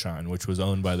Moonshine, which was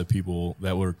owned by the people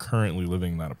that were currently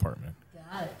living in that apartment.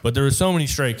 Got it. But there were so many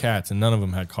stray cats, and none of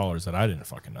them had collars that I didn't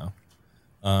fucking know.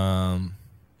 And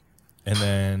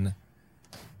then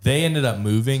they ended up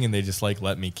moving, and they just like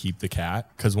let me keep the cat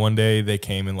because one day they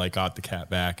came and like got the cat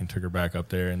back and took her back up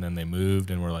there, and then they moved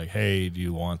and were like, "Hey, do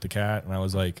you want the cat?" And I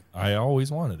was like, "I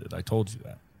always wanted it. I told you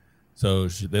that." So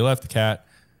they left the cat,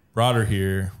 brought her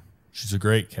here. She's a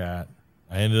great cat.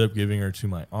 I ended up giving her to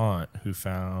my aunt, who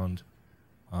found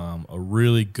a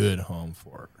really good home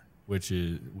for her,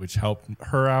 which helped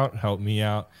her out, helped me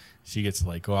out. She gets to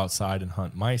like go outside and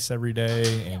hunt mice every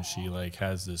day, and she like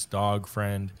has this dog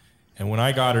friend. And when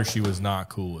I got her, she was not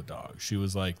cool with dogs. She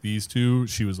was like, these two,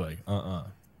 she was like,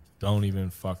 don't even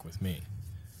fuck with me.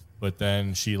 But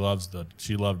then she loved the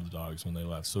dogs when they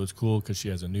left. So it's cool because she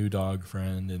has a new dog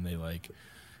friend, and they like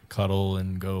cuddle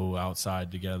and go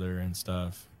outside together and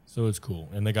stuff. So it's cool.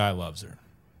 And the guy loves her.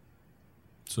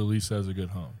 So Lisa has a good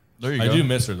home. There you I go. do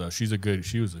miss her though. She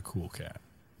was a cool cat.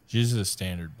 She's just a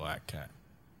standard black cat.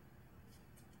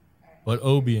 But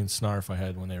Obi and Snarf I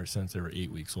had since they were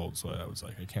 8 weeks old. So I was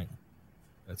like, I can't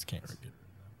get rid of that.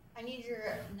 I need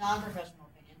your non-professional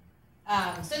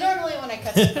opinion. So normally when I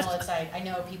cut these mullets, I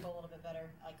know people a little bit better,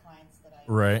 like clients that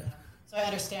I Right. So I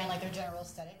understand like their general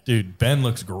aesthetic. Dude, Ben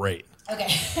looks great.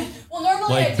 Okay. Well, normally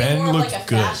Like, I do Ben more of like looks a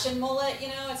good. fashion mullet. You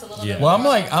know, it's a little Yeah. bit. Well, I'm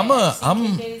more like, I'm-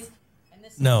 and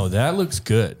this No, is, that looks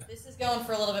good. This is going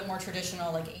for a little bit more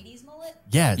traditional, like '80s mullet.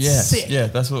 Yeah, it's Yes. sick. Yeah,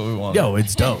 that's what we want. Yo,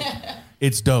 it's dope.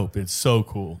 It's dope. It's so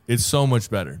cool. It's so much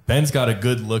better. Ben's got a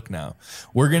good look now.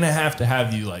 We're gonna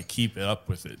have you like keep it up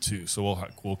with it too. So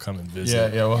we'll come and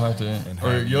visit. Yeah, we'll have to. And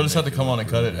Or have you'll you just have to make it come on look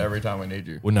and cut really it every time we need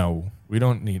you. Well, no, we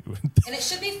don't need. And it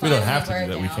should be fine. We don't when have you to wear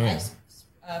do it that. We down. can. I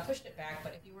just pushed it back,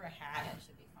 but if you wear a hat, it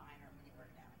should be fine. Or when you wear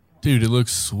it down. Dude, it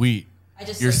looks sweet. I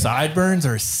just Your like- sideburns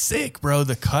are sick, bro.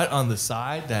 The cut on the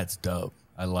side, that's dope.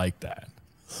 I like that.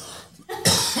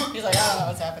 He's like, I don't know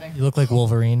what's happening. You look like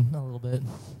Wolverine a little bit.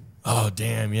 Oh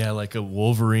damn, yeah, like a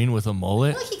Wolverine with a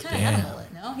mullet. I feel like he kind of had a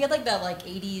mullet. No, he had like that like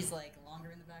 '80s like longer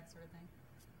in the back sort of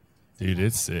thing. Dude,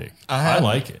 it's sick. I I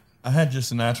like it. I had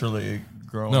just naturally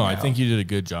grown. No, I out. think you did a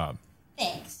good job.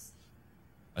 Thanks.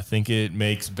 I think it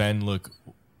makes Ben look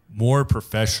more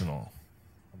professional.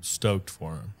 I'm stoked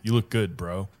for him. You look good,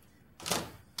 bro.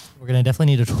 We're gonna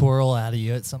definitely need a twirl out of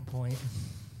you at some point.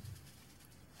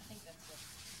 I think that's what,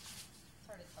 it's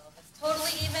hard to tell if it's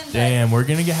totally even. but- Damn, we're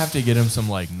gonna have to get him some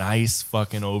like nice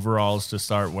fucking overalls to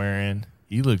start wearing.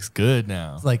 He looks good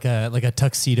now. Like a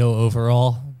tuxedo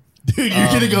overall. Dude, you're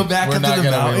gonna go back we're up to not the gonna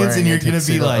be mountains wearing and you're a gonna be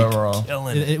tuxedo like overall.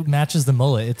 killing It, it. it matches the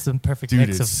mullet. It's a perfect Dude,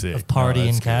 mix it's of, sick. of party No,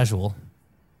 that's and good. casual.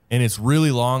 And it's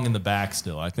really long in the back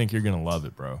still. I think you're gonna love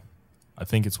it, bro. I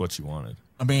think it's what you wanted.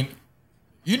 I mean,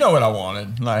 you know what I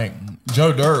wanted. Like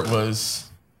Joe Dirt was.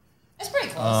 It's pretty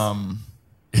close. I mean,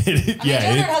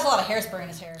 yeah, Joe Dirt has a lot of hairspray in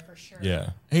his hair for sure.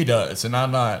 yeah. He does, and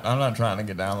I'm not trying to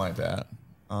get down like that.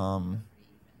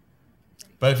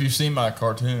 But if you've seen my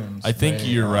cartoons, I think they,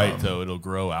 you're right though. It'll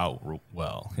grow out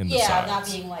well in the Yeah, sides. not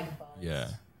being like bugs. Yeah,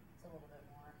 It's a little bit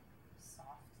more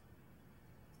soft.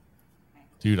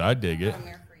 dude, I dig I it. have a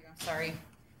mirror for you. I'm sorry.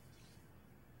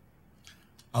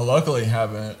 I luckily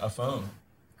have a phone.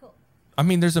 I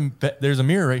mean, there's a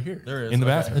mirror right here. There is, in the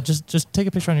okay. bathroom. Just take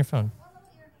a picture on your phone.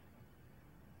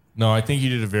 No, I think you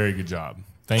did a very good job.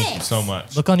 Thank you so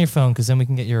much. Look on your phone because then we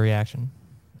can get your reaction.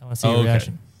 I want to see your okay.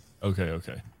 reaction.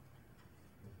 Okay.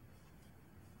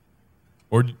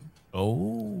 Or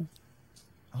oh.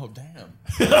 Oh damn!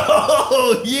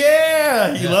 Oh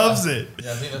yeah, he loves it.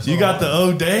 Yeah, I think that's You what got I the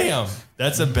oh damn.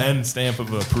 That's a Ben stamp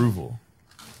of approval.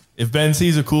 If Ben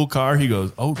sees a cool car, he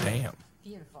goes, oh damn.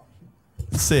 Beautiful.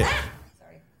 Sick.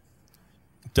 Sorry.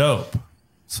 Dope.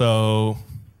 So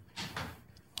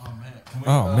Oh man! Can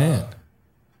we, man.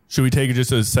 Should we take it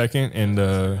just a second and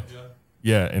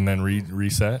and then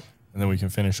reset and then we can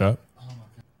finish up?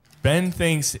 Ben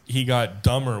thinks he got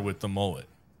dumber with the mullet.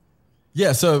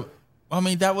 Yeah. So I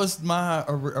mean, that was my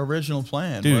original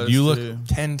plan. Dude, was you look to-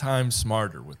 10 times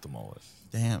smarter with the mullet.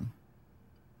 damn.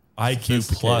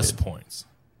 IQ plus points.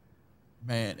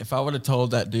 Man, if I would have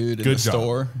told that dude in Good the job.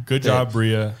 store, Good that- job,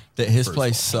 Bria. that his First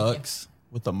place of all. sucks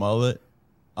with the mullet.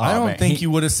 I oh, don't man, think he,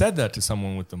 you would have said that to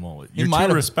someone with the mullet. You're might too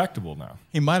have- respectable now.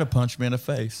 He might have punched me in the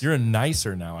face. You're a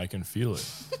nicer now. I can feel it.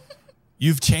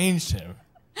 You've changed him.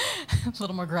 A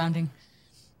little more grounding.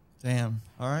 Damn.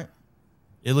 All right.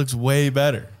 It looks way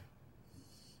better.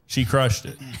 She crushed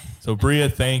it. So, Bria,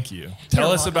 thank you. Tell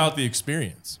You're us welcome. about the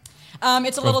experience.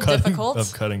 It's a little cutting- difficult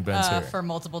of cutting Ben's hair. for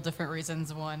multiple different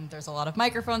reasons. One, there's a lot of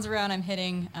microphones around I'm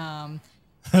hitting.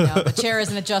 The chair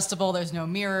isn't adjustable. There's no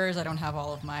mirrors. I don't have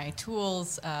all of my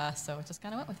tools. So it just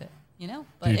kind of went with it,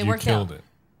 But Dude, it you worked killed out. it.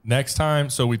 Next time,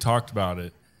 so we talked about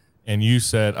it, and you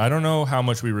said, I don't know how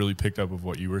much we really picked up of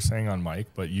what you were saying on mic,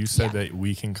 but you said Yeah. that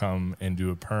we can come and do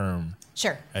a perm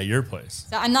Sure. at your place.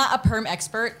 So I'm not a perm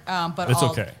expert, but It's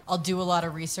okay. I'll do a lot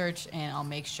of research and I'll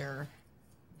make sure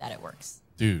that it works.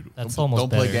 Dude, That's almost Don't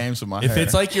better. play games with my if hair.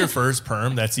 it's like your first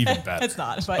perm, that's even better. It's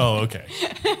not, but Oh, okay.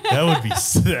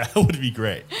 That would be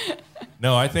great.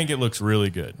 No, I think it looks really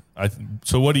good.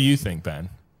 So what do you think, Ben?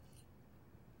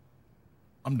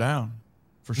 I'm down.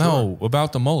 For sure. No,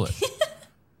 about the mullet.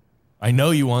 I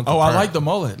know you want the Oh, I perm. like the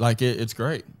mullet. Like it's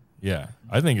great. Yeah,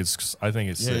 I think it's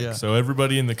Yeah, sick. yeah. So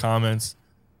everybody in the comments,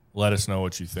 let us know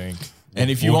what you think. And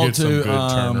if you We'll want get some to, good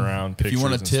turnaround if pictures you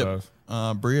want and to tip,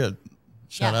 stuff. Bria,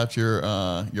 shout Yeah. out your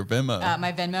Venmo.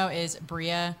 my Venmo is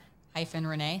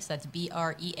Bria-Renee. So that's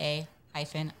Brea-RENEE.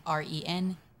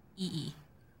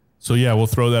 So yeah, we'll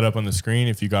throw that up on the screen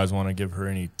if you guys want to give her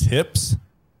any tips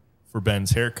for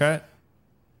Ben's haircut.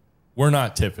 We're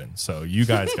not tipping, so you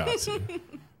guys got to.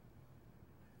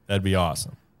 That'd be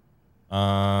awesome.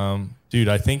 Dude,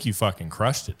 I think you fucking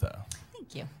crushed it though.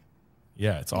 Thank you.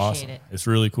 Yeah, it's Appreciate awesome. it. It's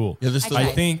really cool. Yeah, this is I I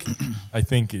tried. think,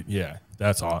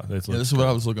 that's awesome. yeah, this is what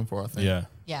I was looking for. I think. Yeah.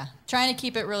 Yeah, trying to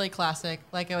keep it really classic.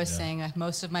 Like I was saying,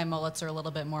 most of my mullets are a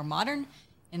little bit more modern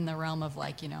in the realm of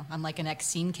I'm like an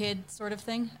ex-scene kid sort of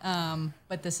thing.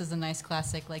 But this is a nice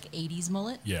classic 80s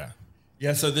mullet. Yeah.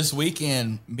 Yeah, so this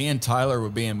weekend, me and Tyler were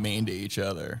being mean to each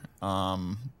other. Well,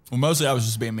 mostly I was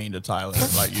just being mean to Tyler,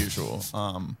 like usual.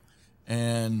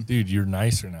 And Dude, you're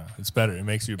nicer now. It's better. It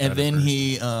makes you a better and then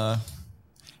person.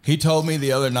 he told me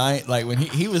the other night, like when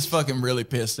he was fucking really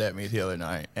pissed at me the other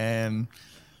night, and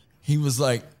he was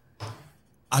like,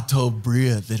 "I told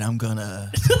Bria that I'm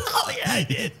gonna, oh yeah, I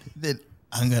did, that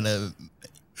I'm gonna,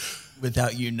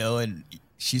 without you knowing."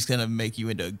 She's gonna make you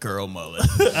into a girl mullet.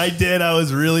 I did. I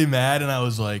was really mad, and I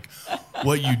was like,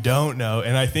 "What you don't know,"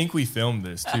 and I think we filmed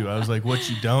this too. I was like, "What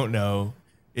you don't know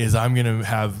is I'm gonna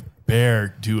have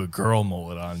Bear do a girl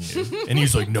mullet on you," and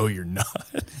he's like, "No, you're not."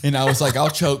 And I was like, I'll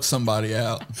choke somebody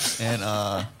out.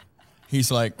 And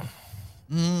he's like,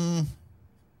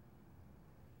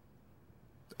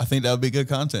 I think that would be good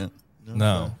content.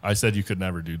 No, I said you could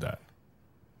never do that.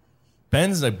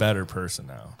 Ben's a better person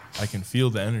now. I can feel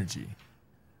the energy.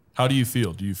 How do you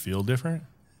feel? Do you feel different?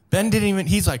 Ben didn't even.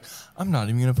 He's like, I'm not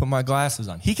even gonna put my glasses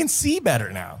on. He can see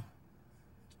better now.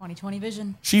 20/20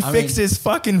 vision. She I fixed mean, his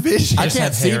fucking vision. I just can't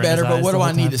have see hair in better, his but eyes what the do I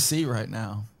whole need time. to see right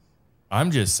now?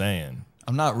 I'm just saying.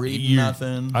 I'm not reading You're-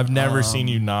 nothing. I've never seen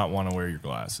you not want to wear your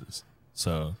glasses.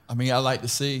 So I mean, I like to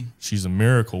see. she's a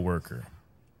miracle worker.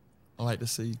 I like to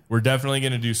see. We're definitely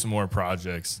going to do some more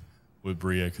projects with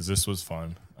Bria because this was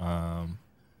fun.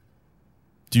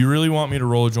 Do you really want me to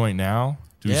roll a joint now?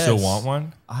 Do we still Yes. want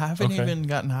one? I haven't Okay. even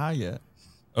gotten high yet.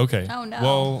 Okay. Oh, no.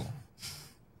 Well,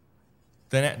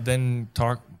 then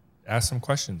ask some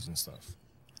questions and stuff.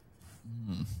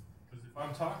 Because if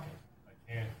I'm talking,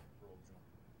 I can't roll a joint.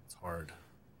 It's hard.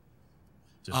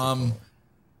 Difficult.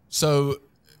 So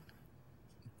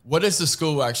What is the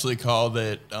school actually called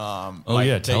that?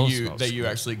 yeah, tell us about that you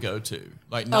school. actually go to.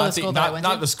 Like the not school that I went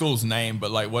not to? the school's name, but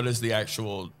like what is the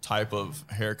actual type of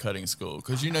haircutting school?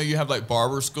 Because you have like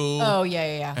barber school. Oh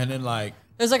yeah. And then like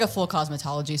There's like a full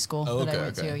cosmetology school Oh, that I okay,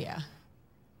 went okay. to. Yeah.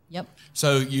 Yep.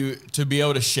 so you to be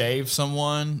able to shave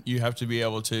someone, you have to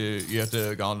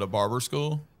go into barber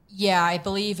school. Yeah, I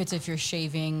believe it's if you're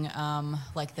shaving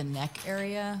like the neck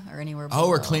area or anywhere. Oh,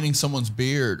 or below. cleaning someone's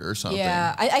beard or something.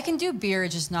 Yeah, I can do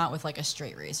beard, just not with like a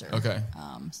straight razor. Okay.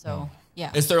 So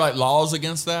yeah, Is there like laws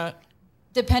against that?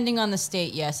 depending on the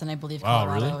state, yes, and I believe Wow,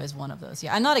 Colorado really? is one of those.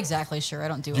 Yeah, I'm not exactly sure. I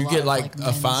don't do. Do you a lot get of, like a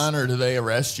men's. fine, or do they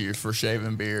arrest you for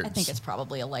shaving beards? I think it's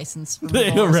probably a license They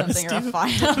removal or arrest something or a you?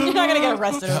 fine. I'm not gonna get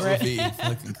arrested that over would it. be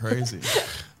fucking crazy.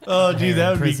 Oh, dude, that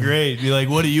would be prison. great. Be like,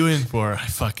 what are you in for? I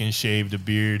fucking shaved a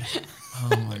beard. Oh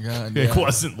my god. It yeah.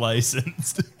 wasn't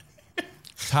licensed.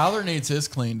 Tyler needs his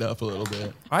cleaned up a little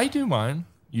bit. I do mine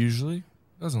usually.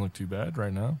 Doesn't look too bad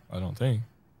right now. I don't think.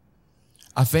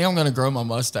 I think I'm gonna grow my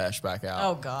mustache back out.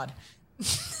 Oh God.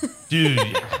 Dude, do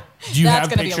you That's have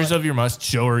gonna be a pictures look. of your mustache?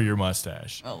 Show her your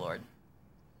mustache. Oh Lord.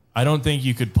 I don't think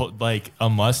you could put like a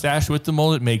mustache with the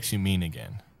mullet makes you mean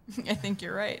again. I think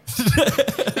you're right.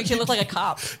 Makes you look like a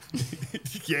cop.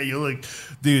 Yeah, you look,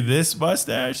 dude. This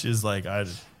mustache is like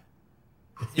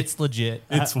It's legit.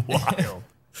 it's wild.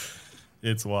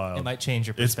 It's wild. It might change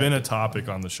your It's been a perspective. topic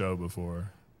on the show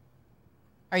before.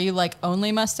 Are you like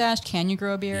only mustache? Can you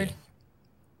grow a beard?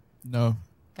 No,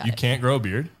 Got You it. can't grow a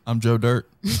beard. I'm Joe Dirt.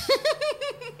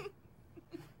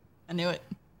 I knew it.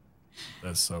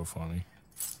 That's so funny.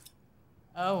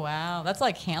 Oh wow, that's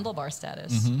like handlebar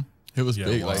status. Mm-hmm. It was Yeah,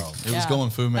 big, wow. like it was Yeah, going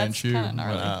Fu that's Manchu kinda when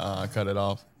gnarly. I cut it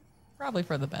off. Probably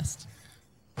for the best.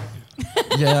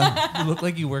 Yeah, You look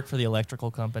like you work for the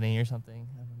electrical company or something.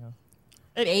 I don't know.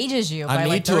 It ages you by I need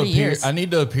like to 30 appear. years. I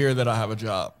need to appear that I have a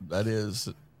job. That is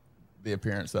the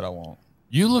appearance that I want.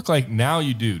 You look like now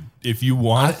you do. If you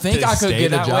want, I think to I could stay get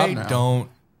a that job way, now. don't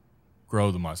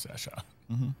grow the mustache out.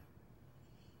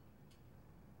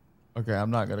 Okay,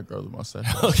 I'm not gonna grow the mustache.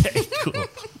 out. Okay, cool.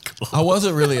 I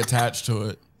wasn't really attached to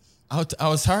it. I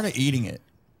was tired of eating it.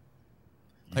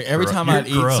 Like every time You're I'd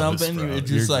eat gross, something, bro. you would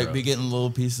You're just like be gross. getting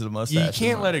little pieces of You mustache.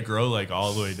 can't let it grow like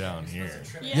all the way down here.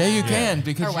 Yeah, you can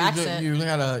because Or wax it. you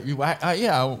gotta you wax.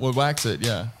 Yeah, I would wax it.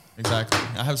 Yeah, exactly.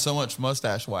 I have so much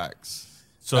mustache wax.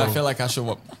 So I feel like I should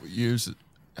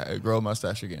grow a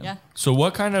mustache again. Yeah, So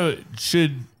what kind of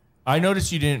should I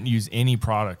noticed you didn't use any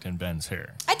product in Ben's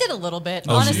hair. I did a little bit.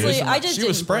 Oh, she Honestly, did? I just She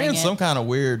was didn't bring spraying it. some kind of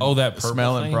weird that purple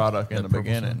smelling thing? product in That the purple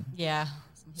beginning. Yeah.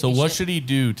 So Shitty what shit. should he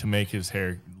do to make his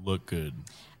hair look good?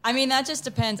 I mean, that just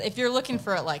depends. If you're looking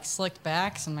for it like slicked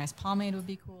back, some nice pomade would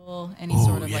be cool. Any Ooh,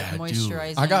 sort of yeah, like dude.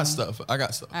 moisturizing. I got stuff. All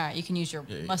right, you can use your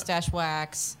yeah. mustache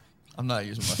wax. I'm not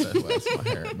using mustache wax in my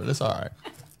hair, but it's all right.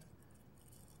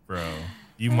 Bro,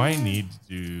 you might need to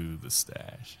do the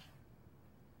stash.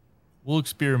 We'll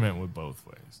experiment with both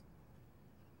ways.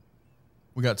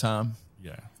 We got time.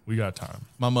 Yeah, we got time.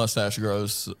 My mustache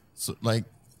grows like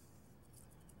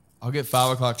I'll get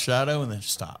 5 o'clock shadow and then it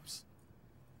stops,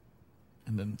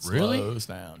 and then it Really? slows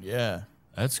down. Yeah,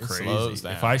 That's It crazy. slows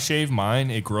down. If I shave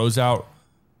mine, it grows out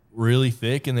really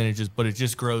thick and then it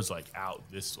just grows like out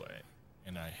this way.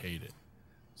 And I hate it.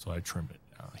 So I trim it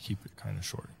down. I keep it kind of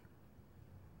short.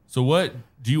 So what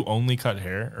do you only cut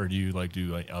hair or do you like do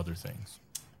like other things?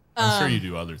 I'm sure you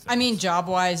do other things. I mean, job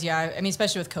wise, yeah. I mean,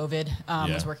 especially with COVID, I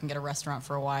Yeah. was working at a restaurant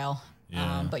for a while.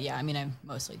 Yeah. But yeah, I mean, I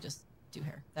mostly just do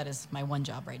hair. That is my one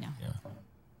job right now. yeah.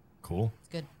 Cool. It's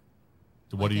good.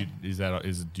 So what do Like you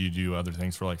do you do other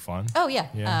things for like fun? Oh yeah,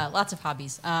 Yeah. lots of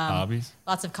hobbies. Hobbies?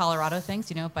 Lots of Colorado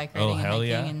things, bike Oh, riding and hell hiking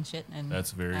yeah. and shit. And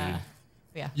That's very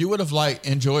yeah. you would have like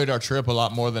enjoyed our trip a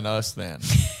lot more than us then,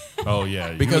 Oh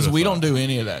yeah. you because would've we thought. don't do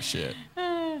any of that shit.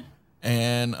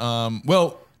 And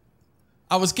well,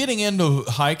 I was getting into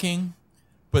hiking,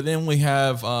 but then we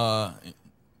have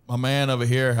my man over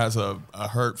here has a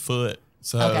hurt foot,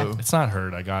 so Okay. It's not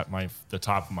hurt. I got the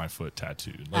top of my foot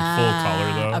tattooed. Like full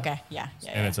color though. Okay, yeah.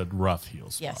 And it's a rough heel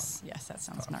spot. yes, that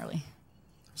sounds gnarly.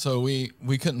 so we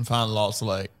couldn't find Lost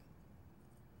Lake.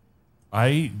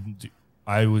 I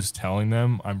was telling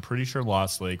them I'm pretty sure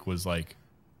Lost Lake was like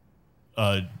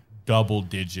a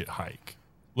double-digit hike.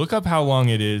 Look up how long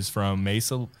it is from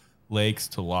Mesa Lakes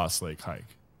to Lost Lake hike.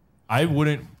 I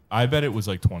bet it was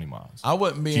like 20 miles. I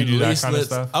wouldn't be Do you in do the that least kind of lit.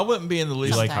 stuff? I wouldn't be in the You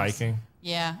least. like Sometimes. hiking?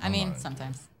 Yeah, I mean, not.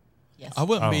 sometimes. Yes. I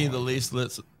wouldn't be Oh. the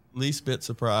least bit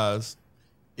surprised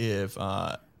if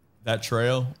that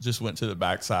trail just went to the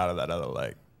backside of that other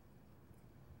lake.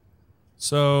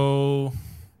 So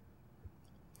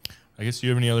I guess do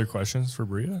you have any other questions for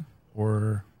Bria?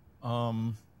 Or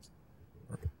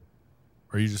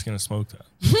Or are you just gonna smoke that?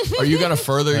 Are you going to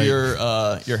further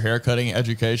your haircutting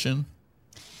education?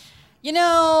 You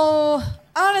know,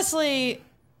 honestly,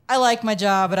 I like my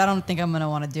job, but I don't think I'm going to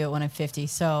want to do it when I'm 50.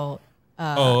 So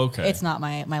Okay. it's not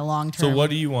my long term. So what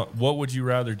do you want? What would you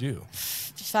rather do?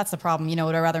 That's the problem. You know,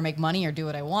 would I rather make money or do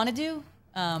what I want to do?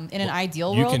 In an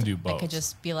ideal you world, can do I both. could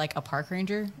just be like a park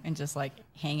ranger and just like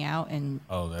hang out and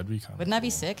Oh, that'd be kind of. wouldn't that be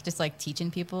sick? Just like teaching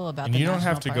people about And the you don't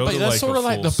national have to parks? go But to that's like sort a of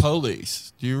like full the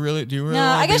police. Do you really No, wanna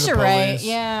I be guess the you're right. police?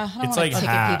 Yeah, I don't It's want like to ticket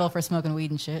hat. people for smoking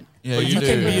weed and shit. Yeah, But you, you do.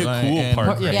 can be a Like, cool and- park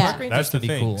ranger. Yeah. Park rangers That's the could be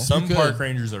thing. cool. Some You could. park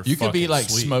rangers are. You could be fucking like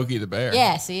sweet. Smokey the Bear.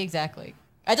 Yeah, see, exactly.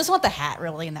 I just want the hat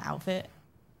really and the outfit.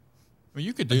 Well,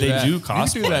 you could do They that. do You could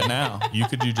do cosplay. that now. You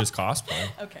could do just cosplay.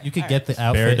 Okay. You could all get right. the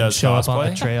outfit and does show up on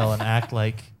the cosplay? trail and act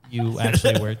like you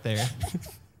actually worked there.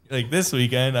 Like this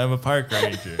weekend, I'm a park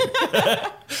ranger.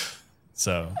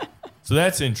 so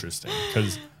that's interesting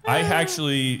because I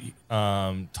actually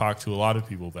talk to a lot of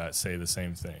people that say the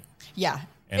same thing. Yeah.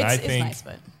 And it's, I think it's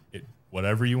nice, but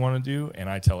whatever you want to do, and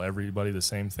I tell everybody the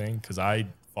same thing because I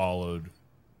followed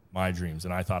my dreams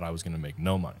and I thought I was going to make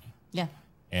no money, yeah.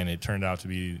 and it turned out to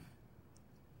be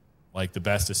like the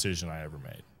best decision I ever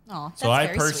made. Oh, So I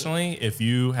personally, if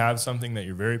you have something that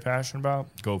you're very passionate about,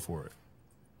 go for it.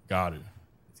 Got to.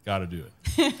 It's got to do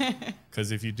it.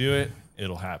 Because if you do it,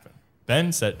 it'll happen.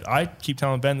 Ben said, I keep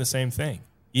telling Ben the same thing.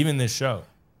 Even this show.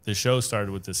 The show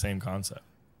started with the same concept.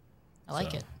 I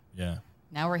like So, it. Yeah.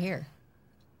 Now we're here.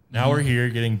 Now we're here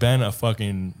getting Ben a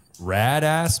fucking rad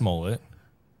ass mullet.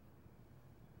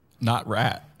 Not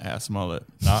rat ass mullet.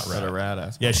 Not But rat. a rat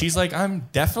ass. Yeah, mullet. she's like, I'm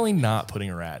definitely not putting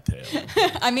a rat tail.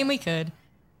 I mean, we could.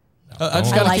 I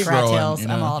just I gotta like keep rat growing. tails. You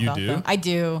I'm know? all You about do? them. I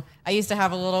do. I used to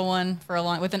have a little one for a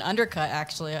long with an undercut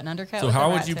actually, an undercut. So with a how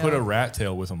rat would you tail. put a rat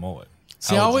tail with a mullet?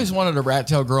 See, I always wanted a rat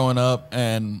tail growing up,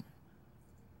 and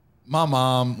my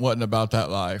mom wasn't about that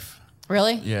life.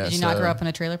 Really? Yeah, Did you not so- grow up in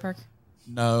a trailer park?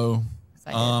 No.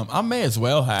 I did. I may as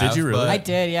well have. Did you really? but- I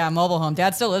did. Yeah, mobile home.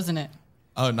 Dad still lives in it.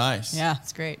 Oh, nice. Yeah,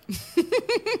 it's great.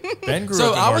 Ben grew So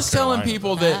up in I North was telling Carolina,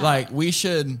 people though. that like we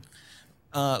should,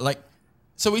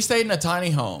 so we stayed in a tiny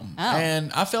home, Oh.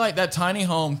 and I feel like that tiny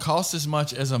home costs as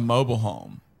much as a mobile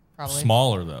home, Probably.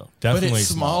 Smaller though, definitely but it's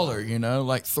smaller. You know,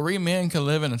 like 3 men can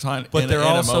live in a tiny. But in they're a, in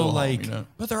a also, mobile home, like- you know?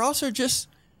 But they're also just.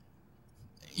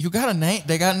 You got a name.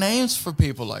 They got names for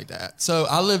people like that. So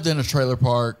I lived in a trailer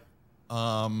park,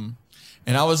 and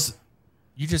I was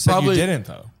You just said Probably- you didn't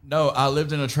though. no, I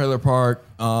lived in a trailer park.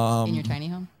 in your tiny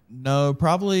home. No,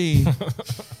 probably.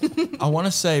 I want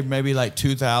to say maybe like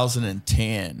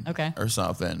 2010. Okay. Or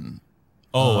something.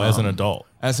 Oh, as an adult,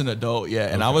 As an adult, yeah.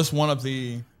 And I Okay. was one of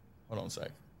the. Hold on a sec.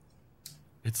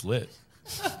 it's lit.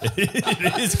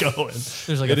 It is going.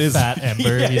 There's like It a is- fat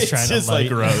ember Yeah, he's it's trying just to light.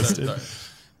 like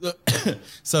roasted.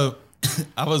 So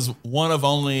I was one of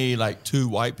only like 2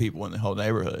 white people in the whole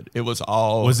neighborhood. It was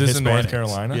all. Was this in North Hispanics.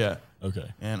 Carolina? Yeah. Okay.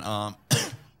 And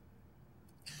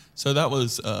so that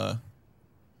was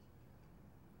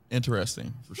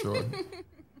interesting for sure.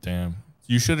 Damn.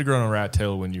 You should have grown a rat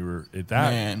tail when you were at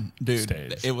that Man, dude,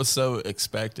 stage. it was so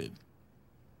expected.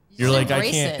 You're Just like, I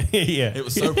embrace can't. it. Yeah. It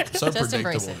was so Just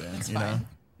embrace predictable it. then, It's you know.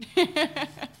 fine.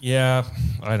 Yeah.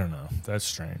 I don't know. That's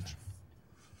strange.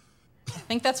 I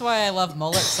think that's why I love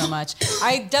mullets so much.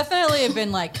 I definitely have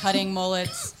been like cutting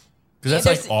mullets. Because that's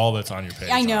There's- like all that's on your page.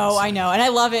 I know, honestly. and I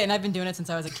love it, and I've been doing it since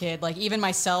I was a kid. Like even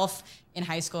myself in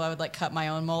high school, I would like cut my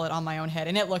own mullet on my own head,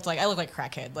 and it looked like I looked like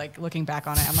crackhead. Like looking back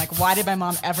on it, I'm like, why did my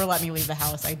mom ever let me leave the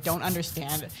house? I don't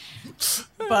understand.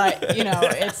 But you know,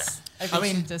 it's. I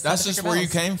mean, that's just where you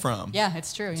came from. Yeah,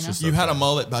 it's true. You know, just- You had a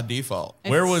mullet by default.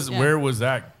 Where It's- yeah. where was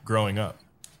that growing up?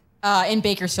 In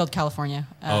Bakersfield, California,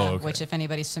 Okay. which, if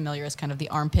anybody's familiar, is kind of the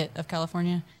armpit of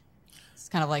California. It's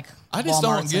kind of like I just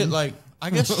don't Walmarts get and- like. I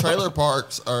guess trailer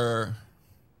parks are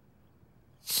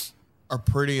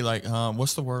pretty like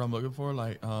what's the word I'm looking for?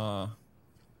 Like are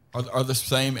the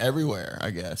same everywhere,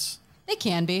 I guess. they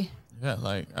can be. Yeah,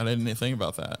 like I didn't even think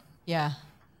about that. Yeah,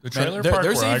 The Man, trailer there- park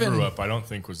there's where I even- grew up, I don't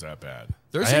think was that bad.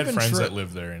 There's I had even friends tra- that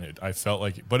lived there, and I felt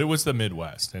like, but it was the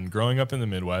Midwest, and growing up in the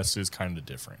Midwest is kind of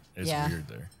different. It's Yeah. weird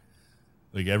there.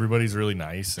 Like everybody's really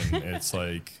nice, and it's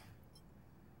like,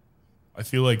 I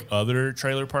feel like other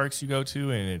trailer parks you go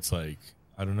to, and it's like,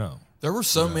 I don't know. There were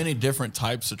so many different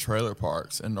types of trailer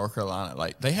parks in North Carolina.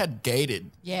 Like they had gated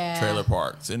Yeah. trailer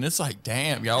parks, and it's like,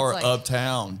 damn, y'all are It's like-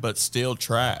 uptown, but still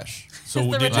trash. So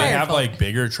the did they retired have folk. like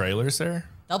bigger trailers there?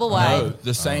 double No, wide.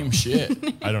 the same shit.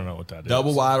 I don't know what that is.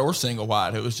 Double wide or single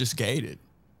wide. It was just gated.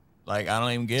 Like I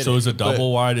don't even get it. So is a But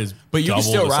double wide is but you can double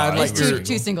still the ride size like of It's a your- two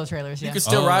single? single trailers. Yeah. You can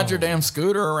still ride your Oh. damn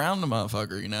scooter around the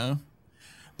motherfucker, you know?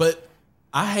 But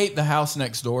I hate the house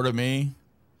next door to me.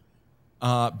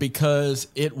 because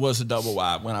it was a double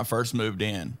wide when I first moved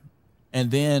in. And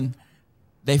then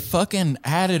they fucking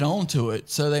added on to it.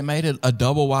 So they made it a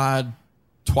double wide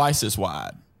twice as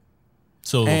wide.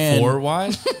 So And- 4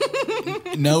 wide?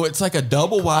 No, it's like a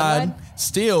double wide.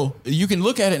 Still, you can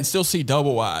look at it and still see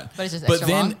double wide. But it's just But extra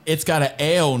then long? it's got an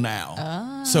L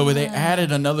now. So they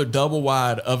added another double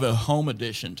wide of a home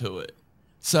edition to it.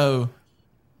 So,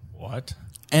 What?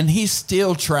 and he's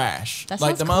still trash. That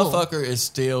Like the sounds cool. motherfucker is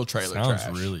still trailer Sounds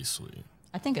trash. really sweet.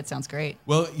 I think it sounds great.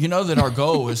 Well, you know that our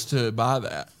goal is to buy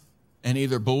that and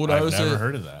either I've bulldoze never it.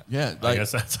 heard of that. Yeah, I like-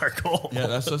 guess that's our goal. Yeah,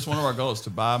 that's one of our goals, to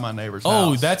buy my neighbor's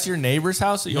Oh, house. that's your neighbor's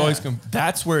house that you Yeah. always come.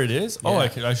 That's where it is. Oh,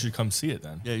 Yeah. I should come see it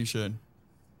then. Yeah, you should.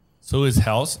 So his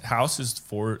house is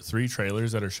 3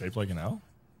 trailers that are shaped like an L.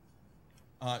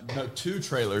 No, 2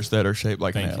 trailers that are shaped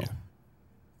like Thank an L. you.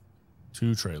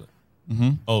 2 trailer. Mm-hmm.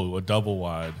 Oh, a double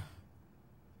wide.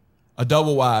 A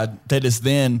double wide that is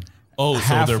then Oh, so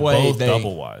halfway they're both they-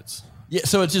 double wides. Yeah,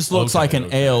 so it just looks Okay, like an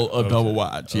okay, L of okay, double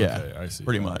wides. Yeah, okay, I see.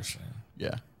 pretty I much. understand.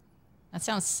 Yeah, That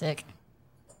sounds sick.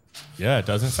 Yeah, it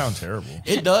doesn't sound terrible.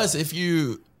 it does if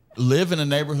you live in a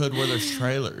neighborhood where there's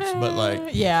trailers. But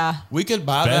like, Yeah. we could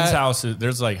buy Ben's that. house is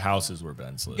there's like houses where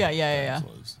Ben's lives. Yeah, yeah. Ben's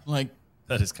lives. Like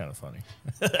That is kind of funny.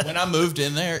 when I moved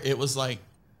in there, it was like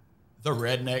the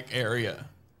redneck area,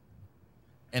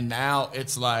 and now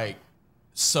it's like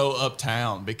so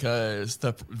uptown because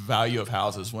the value of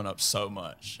houses went up so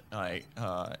much. Like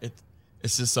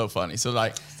it's just so funny. So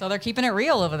like, So they're keeping it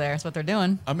real over there. That's what they're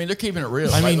doing. I mean, they're keeping it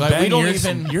real. I mean, like, Ben, we don't you're,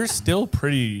 even you're still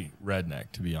pretty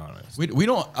redneck, to be honest. we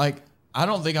don't like. I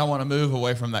don't think I want to move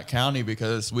away from that county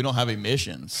because we don't have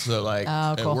emissions. So like,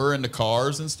 Oh, cool. we're into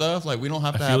cars and stuff. Like we don't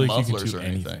have I to feel have like you can mufflers do or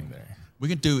anything anything. there. We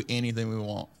can do anything we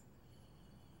want.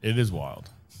 It is wild.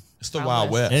 It's the Wild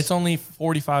Wild West. West. And it's only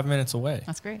 45 minutes away.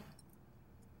 That's great.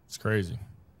 It's crazy.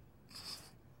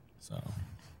 So,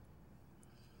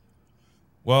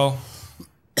 well,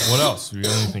 what else? Do you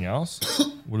got anything else?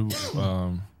 What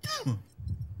do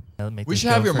Make We this should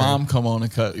have go your for- mom come on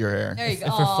and cut your hair. There you go.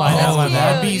 If we're Aw, flying that's out on cute.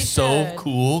 that'd be You so should.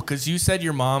 cool because you said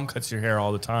your mom cuts your hair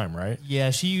all the time, right?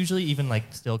 Yeah, she usually even like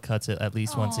still cuts it at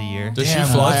least once a year. Does Damn,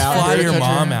 she fly let's out fly here to your cut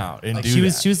mom hair? out and Like, do she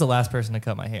that. was the last person to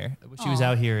cut my hair. She was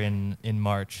out here in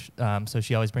March, so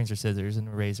she always brings her scissors and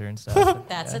a razor and stuff.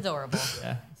 That's adorable.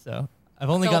 Yeah, so I've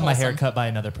only So gotten my hair wholesome. cut by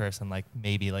another person like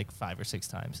maybe like 5 or 6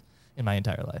 times in my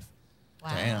entire life.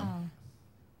 Wow. Damn.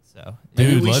 So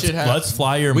Maybe Dude, we let's, should have- let's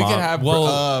fly your we mom. could have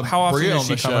well, how often Bria does on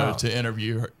she the come show out? to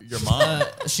interview your mom.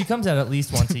 she comes out at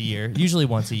least once a year, usually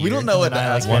once a year. don't know And what then to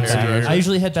I, ask head her to back. do. I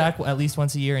usually head back at least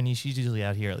once a year, and she's usually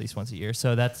out here at least once a year.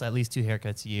 So that's at least 2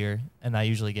 haircuts a year, and I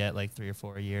usually get like 3 or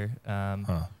 4 a year.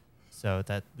 So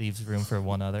that leaves room for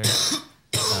one other.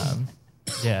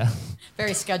 Yeah,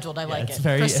 Very scheduled. I like it's it.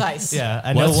 very Precise. Yeah,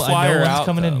 I know. Let's fly I know her one's out.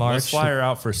 coming in though. March. Let's fly her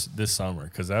out for this summer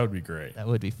because that would be great. That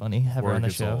would be funny. Have her Before on it the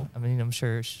gets show. old. I mean, I'm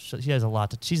sure she has a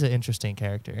lot to. She's an interesting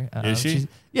character. Is she? she's-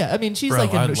 yeah, I mean, she's Bro,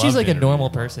 like I'd she's love like to a normal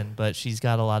interview her. person, but she's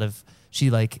got a lot of. She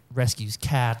like rescues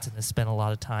cats and has spent a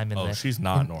lot of time in Oh, the. she's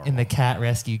not in, normal. in the cat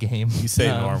rescue game. You say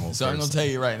Um, normal. So I'm gonna person. tell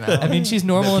you right now. I mean, she's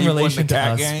normal in people in the relation to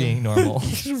cat us game being normal.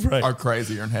 right. are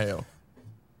crazier than hell.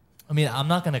 I mean, I'm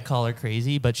not gonna call her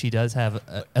crazy, but she does have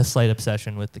a slight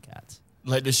obsession with the cats.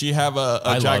 Like, does she have I a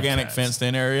love gigantic cats.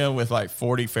 fenced-in area with like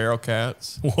 40 feral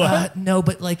cats? No,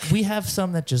 but like we have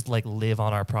some that just like live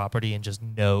on our property and just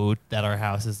know that our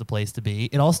house is the place to be.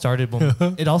 It all started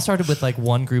with like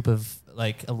one group of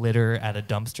like a litter at a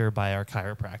dumpster by our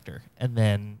chiropractor, and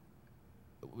then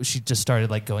she just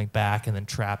started like going back and then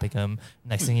trapping them.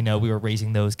 Next thing you know, we were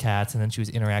raising those cats, and then she was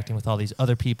interacting with all these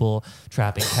other people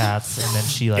trapping cats, and then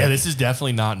she like. Yeah, this is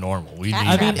definitely not normal. We Cat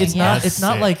need. I mean, it's not. That's It's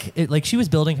not sick. like it. Like she was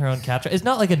building her own cat trap. It's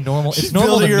not like a normal. She's It's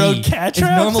normal to building her me. own cat It's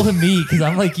traps? normal to me because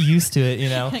I'm like used to it. You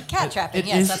know. Cat trapping. It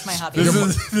Yes, is- that's my hobby. Your mom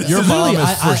Literally,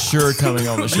 is for sure coming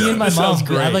on the show. Me and my That mom, sounds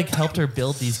I great. like helped her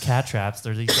build these cat traps.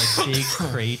 They're these like big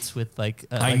crates with like.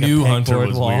 I like knew a Hunter pegboard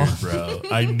was wall. weird, bro.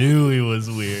 I knew he was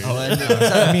weird.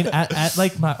 I mean, at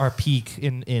like our peak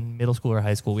in middle school or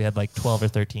high school, we had like 12 or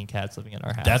 13 cats living in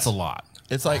our house. That's a lot.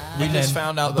 It's like we And just then-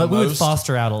 found out the but we would most.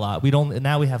 foster out a lot. We don't.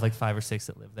 Now we have like 5 or 6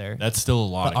 that live there. That's still a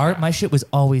lot. But my shit was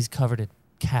always covered in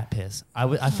cat piss.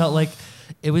 I felt like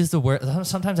it was the worst.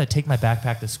 Sometimes I'd take my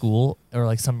backpack to school or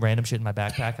like some random shit in my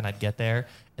backpack, and I'd get there,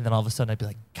 and then all of a sudden I'd be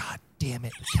like, God damn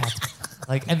it, the cat's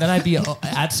like, and then I'd be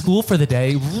at school for the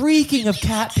day reeking of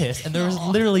cat piss, and there was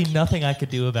literally nothing I could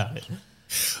do about it.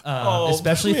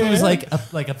 Especially if it was like a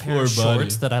pair Poor of buddy.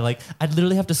 shorts that I like. I'd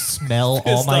literally have to smell all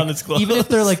Pissed my, on his clothes. even if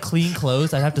they're like clean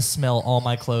clothes, I'd have to smell all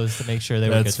my clothes to make sure they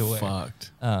were good That's to wear.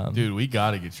 fucked. Dude, we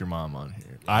got to get your mom on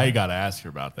here. I got to ask her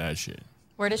about that shit.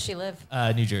 Where does she live?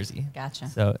 New Jersey. Gotcha.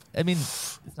 So I mean,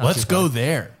 it's not Let's too go far.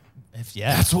 there.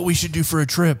 Yeah, That's what we should do for a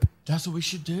trip. That's what we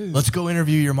should do. Let's go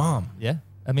interview your mom. yeah.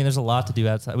 I mean, there's a lot to do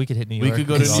outside. We could hit New York. We could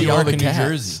go to and New all- York and New cats.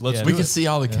 Jersey. Let's Yeah. do We it. could see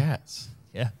all the cats.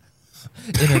 Yeah.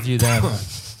 Interview them.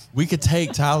 We could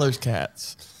take Tyler's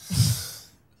cats.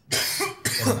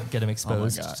 Get them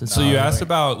exposed. God. to So you stuff. asked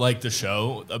about like the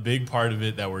show. A big part of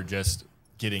it that we're just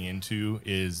getting into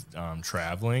is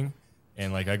traveling,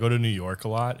 and like I go to New York a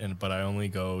lot, but I only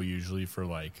go usually for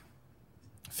like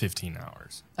 15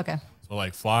 hours. Okay. So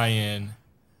like fly in,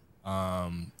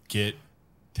 get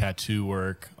tattoo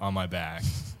work on my back,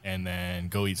 and then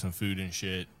go eat some food and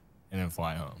shit, and then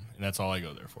fly home. And that's all I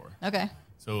go there for. Okay.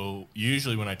 So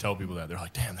usually when I tell people that, they're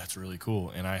like, damn, that's really cool.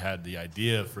 And I had the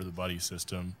idea for the buddy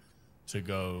system to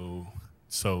go,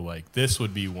 so like this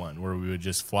would be one where we would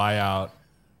just fly out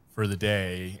for the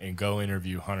day and go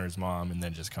interview Hunter's mom and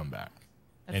then just come back.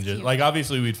 That's and just cute. like,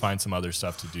 obviously we'd find some other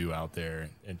stuff to do out there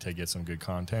and to get some good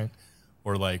content.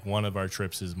 Or like one of our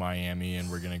trips is Miami and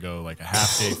we're going to go like a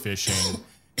half day fishing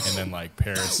and then like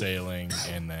parasailing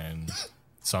and then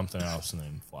something else and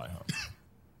then fly home.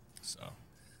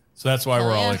 So that's why Hell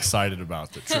we're all yeah. excited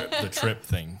about the trip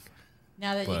thing.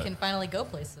 Now that you But- can finally go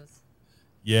places.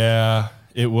 Yeah,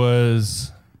 it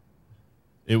was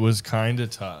kind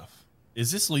of tough.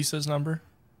 Is this Lisa's number?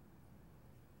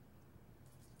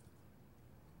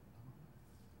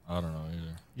 I don't know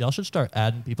either. Y'all should start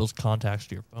adding people's contacts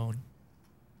to your phone.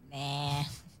 Nah.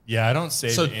 Yeah, I don't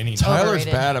save So any. Tyler's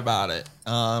Overrated. bad about it.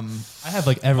 I have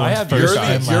like everyone's have first your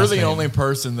and side. You're last the name. only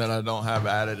person that I don't have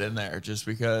added in there, just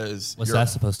because. What's you're, that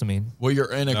supposed to mean? Well,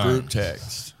 you're in a None. group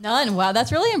text. None. Wow,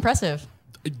 that's really impressive.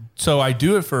 So I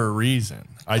do it for a reason.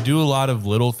 I do a lot of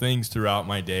little things throughout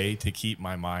my day to keep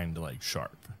my mind like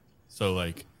sharp. So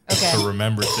like Okay. to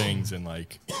remember things and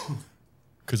like,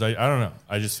 because I don't know.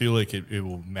 I just feel like it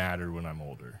will matter when I'm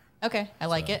older. Okay, I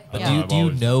like it. But Yeah. do Do you, I've do you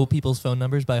always- know people's phone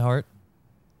numbers by heart?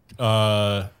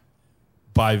 By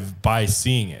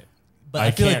seeing it. But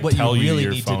I, feel like can't what you tell really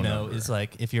your need to phone know number. is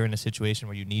like if you're in a situation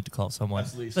where you need to call someone.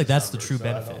 Like that's the true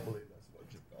benefit.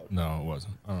 No, it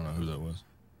wasn't. I don't know who that was.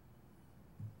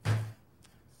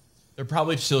 They're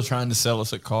probably still trying to sell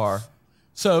us a car.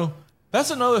 So that's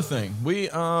another thing. We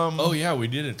Oh yeah, we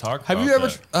didn't talk. have about you ever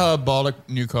that. bought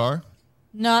a new car?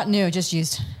 Not new, just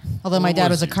used. Although my What dad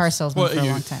was was a car used? salesman What for a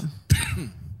you- long time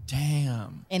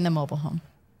Damn. in the mobile home.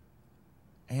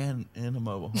 And in a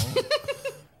mobile home.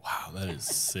 Wow, that is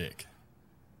sick.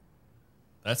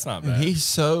 That's not And bad. he's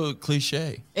so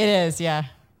cliche. It is, yeah.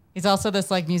 He's also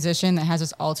this like musician that has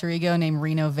this alter ego named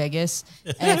Reno Vegas,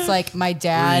 and it's like my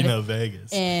dad Reno,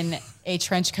 Vegas. in a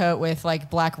trench coat with like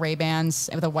black Ray-Bans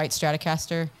with a white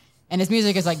Stratocaster, and his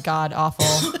music is like god awful.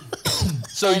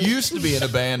 So you used to be in a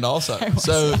band also.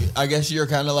 So I guess you're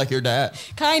kind of like your dad.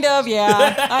 Kind of,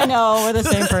 yeah. I know, we're the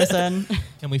same person.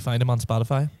 Can we find him on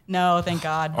Spotify? No, thank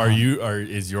God.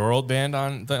 Is your old band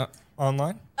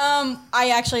online?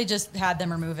 I actually just had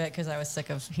them remove it because I was sick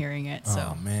of hearing it,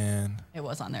 so Oh man. it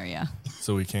was on there. Yeah.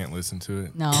 So we can't listen to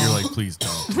it? No. You're like, please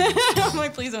don't. I'm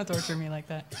like, please don't torture me like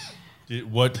that.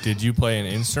 Did you play an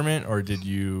instrument or did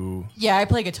you? Yeah, I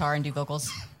play guitar and do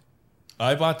vocals.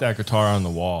 I bought that guitar on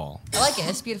the wall. I like it.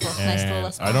 It's beautiful. It's a nice little And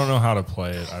Les I Paul. don't know how to play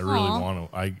it. I really Aw.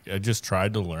 want to. I just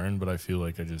tried to learn, but I feel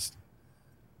like I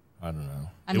don't know.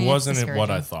 I mean, it it's wasn't what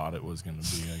I discouraging. thought it was going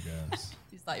to be, I guess.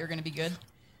 You thought you were gonna be good.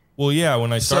 Well, yeah,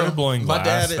 when I started So, blowing my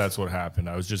glass, dad- that's what happened.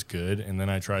 I was just good, and then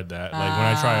I tried that. Like when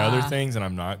I try other things and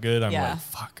I'm not good, I'm Yeah. like,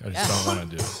 fuck, I just don't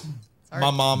want to do it. Sorry. My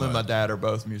mom and my dad are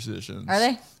both musicians. Are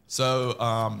they? So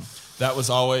that was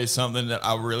always something that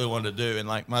I really wanted to do. And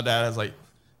like my dad has like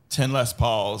 10 Les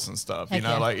Pauls and stuff. Heck you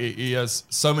know, yeah. like he has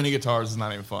so many guitars, it's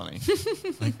not even funny.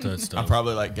 That's I dope.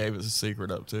 probably like gave his secret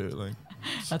up too. Like,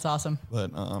 That's awesome.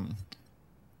 but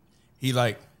he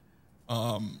like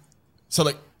so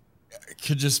like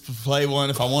could just play one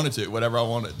if I wanted to, whatever I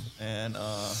wanted. And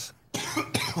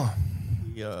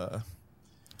he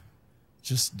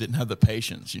just didn't have the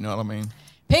patience, you know what I mean?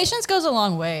 Patience goes a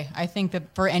long way. I think that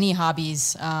for any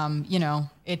hobbies, you know,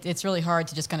 it's really hard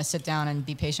to just kind of sit down and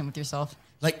be patient with yourself.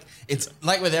 Like it's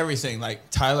like with everything. Like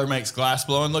Tyler makes glass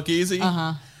blowing look easy,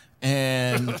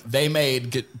 and they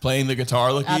made playing the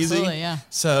guitar look easy. Absolutely, yeah.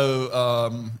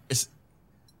 So it's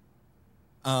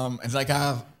like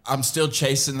I'm still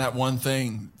chasing that one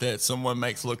thing that someone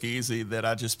makes look easy that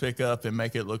I just pick up and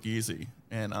make it look easy.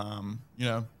 And you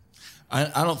know,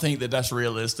 I don't think that that's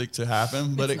realistic to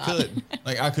happen, but It's it not. could.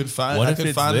 Like I could find What I if could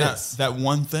it's find this? that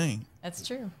one thing. That's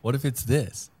true. What if it's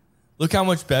this? Look how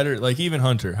much better, like even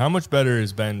Hunter, how much better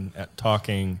has Ben at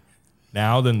talking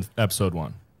now than episode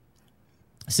 1?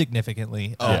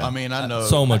 significantly. Oh, I mean, I know.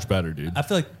 So much better, dude. I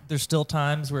feel like there's still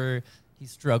times where he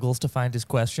struggles to find his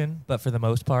question, but for the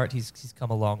most part, he's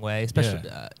come a long way. Especially,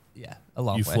 a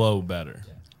long You way. flow better.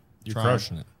 You're Trying.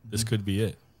 crushing it. This could be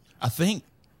it. I think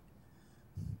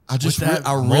I just With that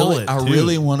I mullet,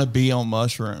 really too. want to be on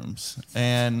mushrooms,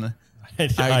 and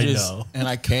I know. and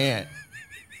I can't.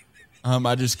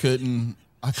 I just couldn't.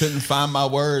 I couldn't find my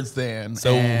words then,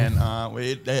 So- and I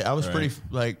was Right. pretty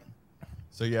like.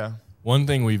 So yeah, One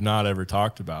thing we've not ever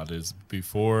talked about is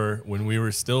before, when we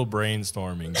were still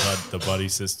brainstorming the buddy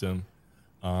system,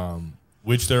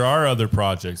 which there are other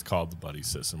projects called the buddy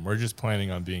system. We're just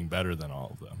planning on being better than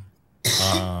all of them.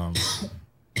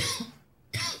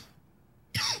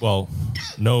 Well,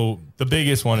 no, the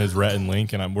biggest one is Rhett and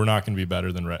Link, and we're not going to be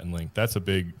better than Rhett and Link. That's a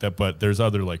big, but there's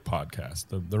other like podcasts.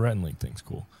 The Rhett and Link thing's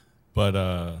cool.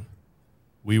 But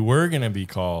we were going to be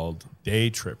called Day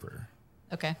Tripper.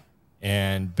 Okay.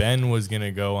 And Ben was going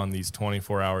to go on these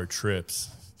 24-hour trips,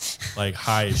 like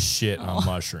high as shit on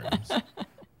mushrooms.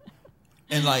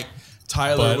 and like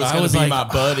Tyler But was I going was to be like, my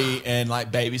buddy and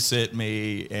like babysit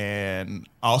me, and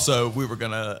also we were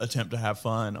going to attempt to have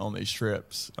fun on these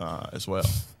trips as well.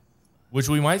 Which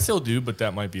we might still do, but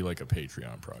that might be like a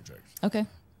Patreon project. Okay.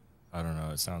 I don't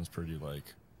know. It sounds pretty like,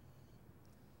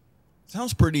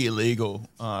 Sounds pretty illegal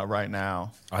right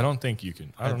now I don't think you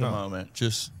can. I at don't the know. moment.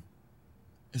 Just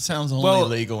it sounds only Well,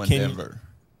 legal in can you- Denver.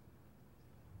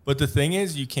 But the thing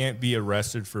is, you can't be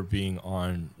arrested for being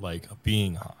on, like,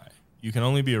 being high. You can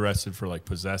only be arrested for, like,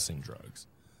 possessing drugs.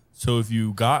 So if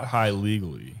you got high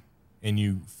legally and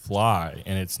you fly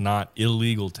and it's not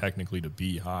illegal technically to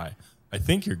be high, I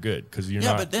think you're good because you're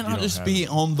Yeah, not. but then you I'll don't just have be it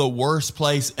on the worst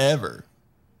place ever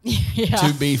Yeah.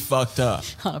 to be fucked up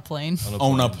On a plane.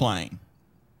 on a plane.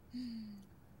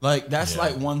 Like that's Yeah.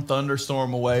 like one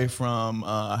thunderstorm away from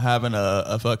having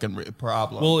a fucking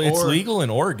problem. Well, it's Or- legal in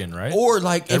Oregon, right? Or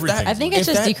like if Everything's that, I think if it's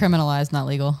just that, decriminalized, not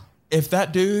legal. if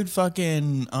that dude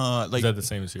fucking like Is that the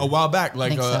same as here? a while back,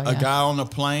 like think so, a yeah. guy on the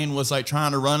plane was like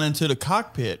trying to run into the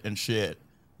cockpit and shit.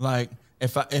 Like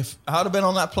if I would have been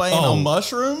on that plane Oh, on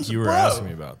mushrooms, you were bro, asking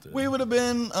me about this. We would have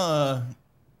been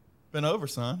over,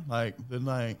 son. Like then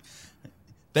like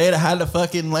they'd have had to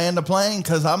fucking land the plane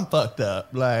because I'm fucked up.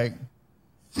 Like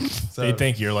so, They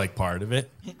think you're like part of it.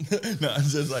 no,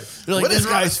 it's just like They're like, what this is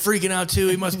guy's freaking out too.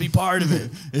 He must be part of it.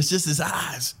 It's just his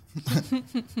eyes.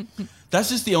 That's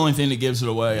just the only thing that gives it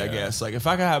away, I guess. Like if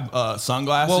I could have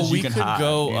sunglasses, Well, you we can could hide,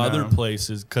 go you other know?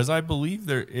 places because I believe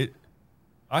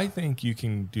I think you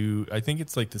can do. I think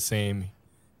it's like the same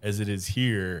as it is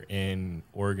here in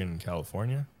Oregon and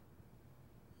California.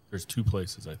 There's two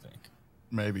places, I think.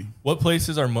 Maybe. What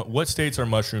states are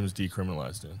mushrooms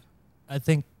decriminalized in? I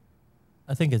think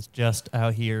it's just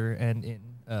out here and in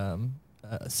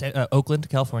Oakland,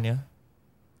 California.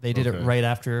 They did Okay. it right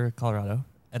after Colorado,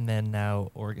 and then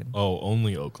now Oregon. Oh,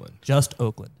 only Oakland. Just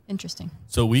Oakland. Interesting.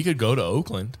 So we could go to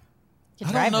Oakland. You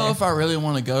I drive don't know there. if I really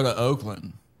want to go to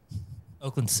Oakland.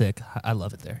 Oakland's sick. I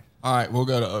love it there. All right, we'll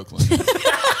go to Oakland.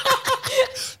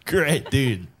 Great,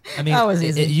 dude. I mean, That was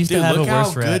easy. It used Dude, to have look a how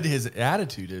worse good rap. his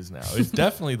attitude is now. It's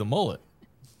definitely the mullet.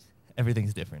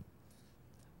 Everything's different.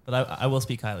 But I will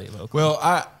speak highly of Oakland. Well,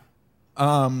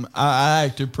 I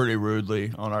acted pretty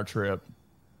rudely on our trip.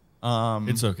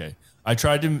 It's okay. I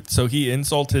tried to. So he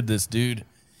insulted this dude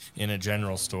in a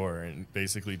general store and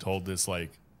basically told this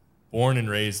like born and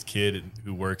raised kid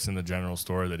who works in the general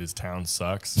store that his town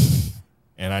sucks.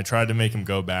 And I tried to make him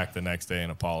go back the next day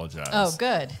and apologize. Oh,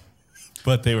 good.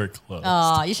 But they were closed.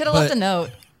 Oh, you should have left But- a note.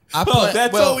 I Oh, put-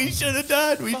 that's well, what we should have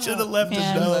done. We should have left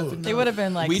Man, a note. they would have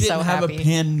been like we didn't so have happy. a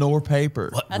pen nor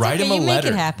paper. That's Write okay, him a you make it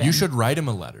letter. happen. You should write him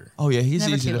a letter. Oh yeah, he's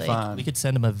Never easy too to late. find. we could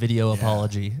send him a video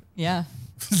apology Yeah,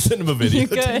 Send him a video. you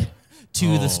could.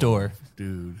 to the store.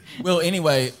 Dude. Well,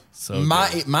 anyway, So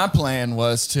my plan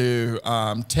was to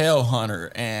tell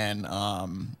Hunter and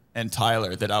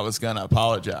Tyler that I was gonna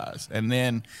apologize, and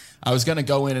then I was gonna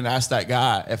go in and ask that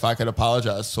guy if I could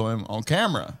apologize to him on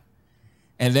camera.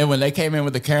 And then when they came in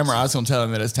with the camera, I was gonna tell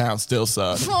him that his town still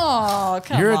sucked. Oh,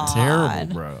 come You're on.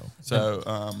 terrible, bro.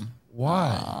 So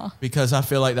Why? because I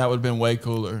feel like that would have been way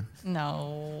cooler.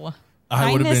 No.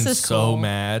 I would have Kindness been is so cool.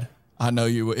 mad. I know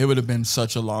you would. It would have been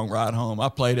such a long ride home. I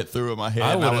played it through in my head.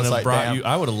 I and I wouldn't was have like, brought damn, you.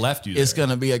 I would have left you. it's there.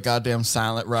 gonna be a goddamn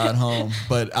silent ride home.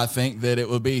 But I think that it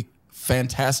would be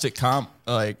fantastic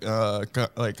comedy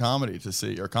to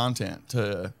see, or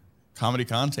comedy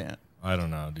content. I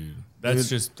don't know, dude.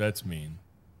 That's mean.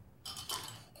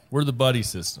 We're the buddy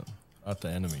system, not the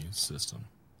enemy system.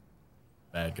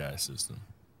 Bad guy system.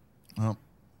 Well,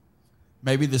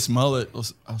 maybe this mullet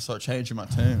I'll start changing my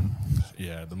tune.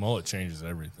 Yeah, the mullet changes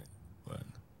everything. But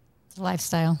It's a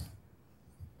lifestyle.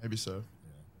 Maybe so.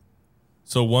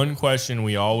 So one question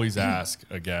we always ask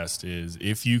a guest is,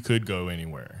 if you could go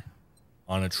anywhere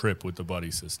on a trip with the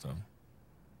buddy system,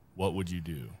 what would you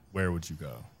do? Where would you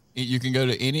go? You can go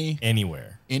to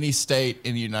Anywhere. any state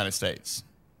in the United States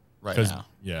right 'Cause- now.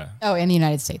 Yeah. Oh, in the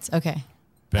United States. Okay.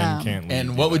 Ben can't leave. And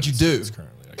the what would you United do States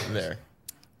currently, I guess. There.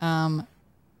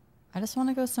 I just want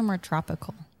to go somewhere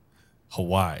tropical.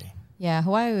 Hawaii. Yeah,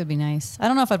 Hawaii would be nice. I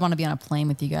don't know if I'd want to be on a plane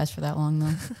with you guys for that long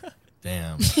though.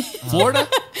 Damn. Florida?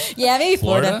 Yeah, maybe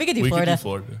Florida. We could do Florida.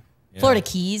 Florida. Yeah. Florida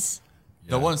Keys.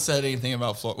 No one said anything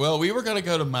about Florida. Well, we were going to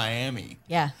go to Miami.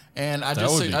 Yeah. And I That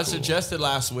would be I cool. suggested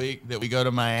last week that we go to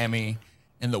Miami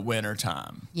in the winter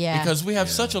time. Yeah. Because we have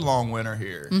such a long winter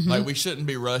here. Like we shouldn't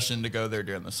be rushing to go there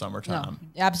during the summertime.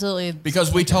 No, absolutely.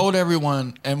 Because we told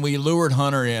everyone and we lured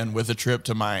Hunter in with a trip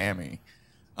to Miami.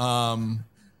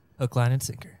 Hook, line, and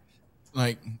sinker.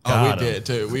 Like Got we him. did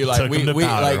too. We Took him to we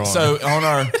Powder like Horn. so on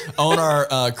our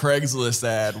Craigslist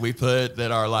ad we put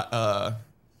that our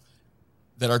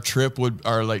trip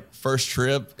our like first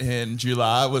trip in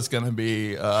July was going to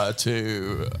be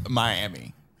to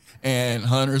Miami. And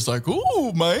Hunter's like,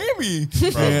 "Ooh, Miami!"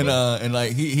 and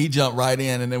like he jumped right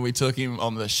in, and then we took him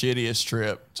on the shittiest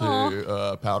trip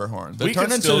to Powderhorn. We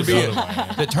could still go to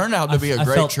Miami. That turned out to be a I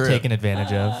great felt trip. taken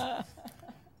advantage of.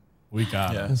 We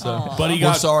got Yeah, him. so But he we're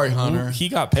got sorry, Hunter. He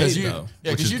got paid you- though.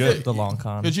 yeah, which 'cause is you good. did- The long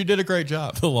con. because you did a great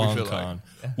job. The we long feel like. con.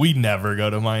 We never go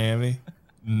to Miami.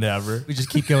 Never. We just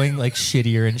keep going like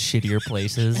shittier and shittier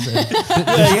places. And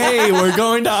Like, hey, we're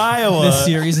going to Iowa. this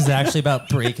series is actually about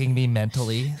breaking me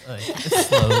mentally, like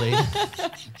slowly.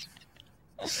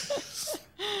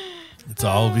 It's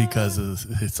all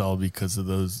because of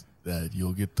those that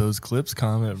you'll get those clips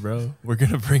comment, bro. We're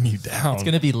gonna bring you down. It's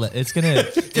gonna be. It's gonna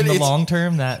in the long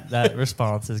term. That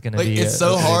response is gonna Like be. it's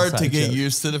so a good hard to inside get joke.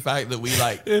 used to the fact that we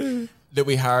like that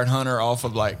we hired Hunter off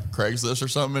of like Craigslist or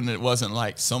something, and it wasn't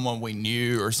like someone we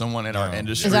knew or someone in our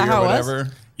industry Is that or how it was?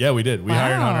 whatever. Yeah, we did. We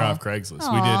hired Hunter Wow. off Craigslist.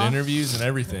 Aw. We did interviews and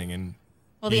everything, and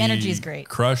Well, the he energy is great.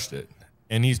 Crushed it,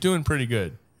 and he's doing pretty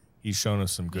good. He's shown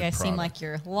us some good. You guys seem product. like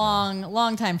you're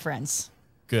long time friends.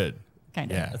 Good. Kind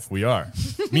of. Yeah, we are.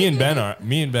 Me and Ben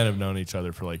have known each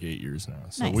other for like 8 years now,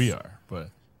 so Nice. we are. But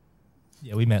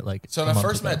Yeah, we met like. So a when I month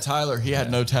first ago. met Tyler, he had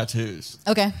no tattoos,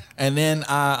 Okay. and then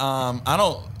I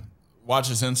don't watch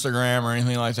his Instagram or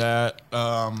anything like that.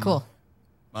 Cool.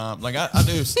 Like I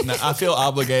do. I feel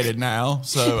obligated now,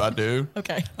 so I do.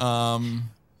 Okay.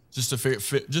 Just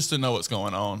to just to know what's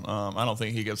going on. I don't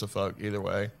think he gives a fuck either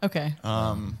way. Okay.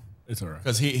 it's all right.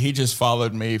 Because he just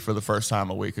followed me for the first time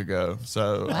a week ago.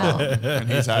 So Wow.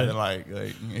 and he's had to like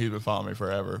he's been following me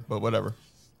forever. But whatever.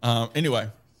 Anyway,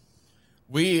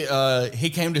 he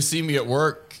came to see me at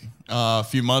work a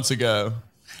few months ago,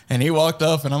 and he walked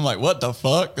up, and I'm like, "What the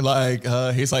fuck?" Like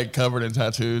he's like covered in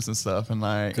tattoos and stuff, and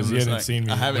like Because I'm he just hadn't like, seen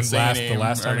me. I haven't seen the him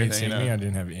last or time he'd anything, seen you me, know. I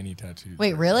didn't have any tattoos.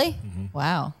 Wait, really?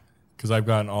 Wow. Because I've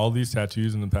gotten all these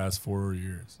tattoos in the past 4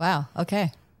 years. Wow.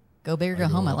 Okay. Go big or go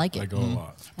home. I like it. I go a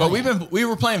lot. But we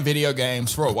were playing video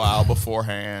games for a while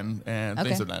beforehand and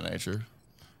things Okay. of that nature.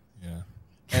 Yeah.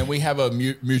 And we have a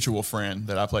mutual friend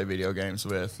that I play video games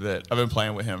with that I've been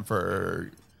playing with him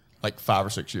for like 5 or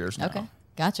 6 years now. Okay.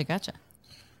 Gotcha.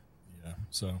 Yeah.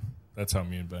 So that's how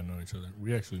me and Ben know each other.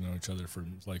 We actually know each other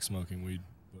from like smoking weed.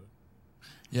 But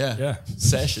Yeah. Yeah.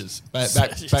 Sessions. Back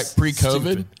Sessions. pre-COVID,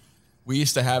 Stupid. we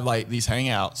used to have like these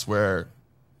hangouts where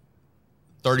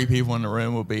 30 people in the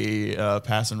room will be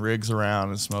passing rigs around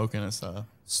and smoking and stuff.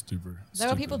 Stupid. Is that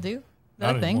what people do? Is that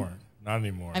Not a thing? anymore. Not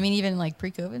anymore. I mean, even like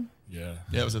pre-COVID. yeah.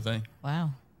 Yeah, it was a thing.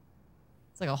 Wow.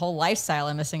 It's like a whole lifestyle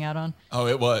I'm missing out on. Oh,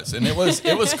 it was. And it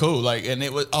was cool. Like, and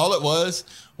it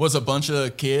was a bunch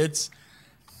of kids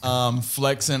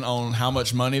flexing on how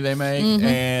much money they make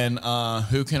and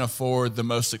who can afford the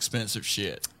most expensive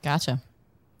shit. Gotcha.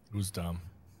 It was dumb.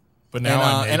 But now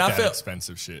I make and I that feel-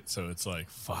 expensive shit. So it's like,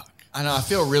 fuck. I know. I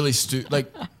feel really stupid.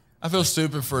 Like, I feel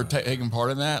stupid for taking part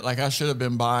in that. Like, I should have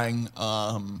been buying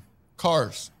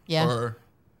cars Yeah. or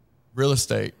real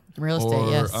estate. Real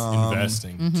estate, yes.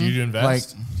 Investing. Do you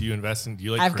invest? Do you invest in? Do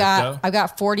you like I've crypto?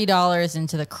 got $40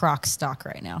 into the Croc stock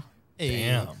right now.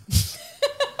 Damn,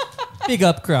 Big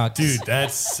up, Crocs. dude,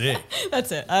 that's sick.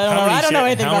 That's it. I don't know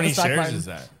anything how about many the stock shares market. is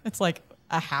that? It's like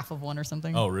a half of one or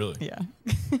something. Oh, really? Yeah.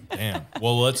 Damn.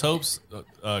 Well, let's hope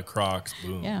Crocs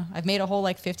boom. Yeah. I've made a whole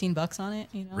like $15 on it.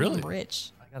 You know, Really? I'm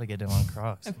rich. I gotta get in on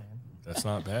Crocs, man. That's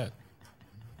not bad.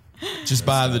 Just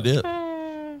buy the dip.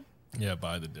 Yeah,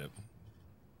 buy the dip.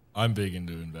 I'm big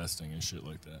into investing and shit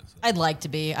like that. So I'd like to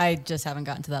be. I just haven't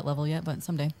gotten to that level yet, but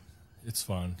someday. it's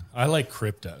fun. I like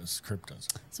cryptos.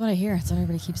 That's what I hear. That's what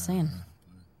everybody keeps saying.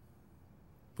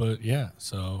 But yeah,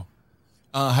 so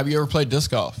Have you ever played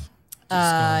disc golf?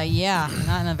 Yeah,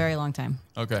 not in a very long time.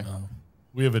 Okay.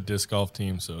 We have a disc golf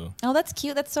team, so Oh, that's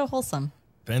cute. That's so wholesome.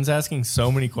 Ben's asking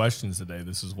so many questions today.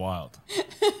 This is wild.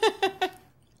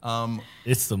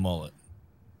 It's the mullet.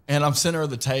 And I'm center of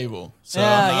the table. So Yeah,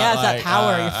 I'm not yeah, it's that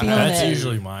power. You're feeling That's it.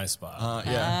 usually my spot.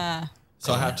 yeah.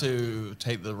 So I have to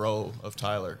take the role of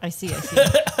Tyler. I see.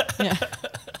 Yeah.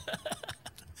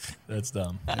 That's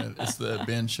dumb. Yeah, it's the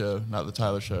Ben show, not the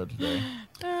Tyler show today.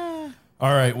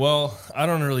 All right. Well, I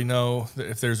don't really know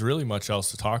if there's really much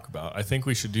else to talk about. I think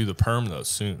we should do the perm though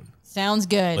soon. Sounds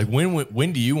good. Like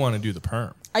when do you want to do the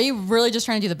perm? Are you really just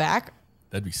trying to do the back?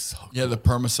 That'd be so. Yeah, the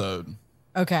permisode.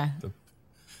 Okay.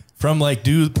 From like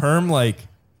do the perm like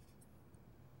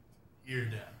ear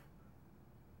down.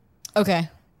 Okay.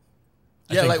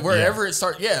 Yeah, think- like wherever it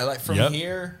starts. Yeah, like from Yep.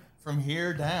 here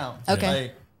down. Okay.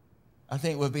 Like, I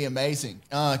think would be amazing.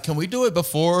 Can we do it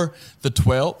before the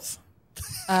 12th?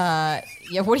 Yeah.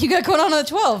 What do you got going on the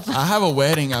 12th? I have a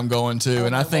wedding I'm going to,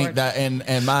 and I my think Lord. that and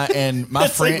my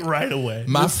That's friend like right away.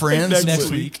 my friends next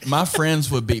would, week. my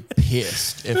friends would be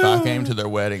pissed if I came to their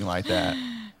wedding like that.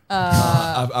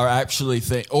 I actually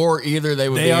think, or either they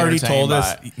would. They be already entertained told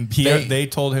us. by it. They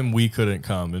told him we couldn't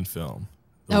come and film.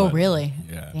 the Oh, wedding. really?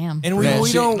 Yeah. Damn. And we Man,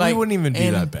 she- don't. like, we wouldn't even be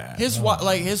and that bad.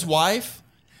 His wife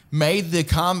made the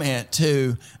comment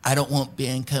to, I don't want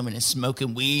Ben coming and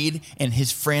smoking weed and his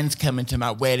friends coming to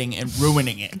my wedding and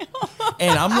ruining it.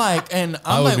 And I'm like,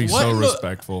 I would like, be what so in the-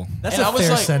 respectful. That's and a I was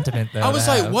fair like- sentiment, though. I was to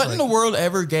like, have. what in the world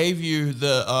ever gave you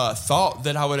the thought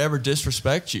that I would ever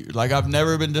disrespect you? Like, I've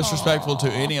never been disrespectful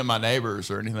to any of my neighbors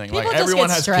or anything. People like, just everyone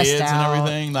get has stressed kids out. and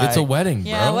everything. Like, It's a wedding,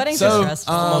 bro. Yeah, weddings So, are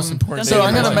stressful. the most important Don't So take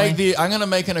I'm it gonna personally. I'm gonna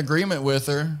make an agreement with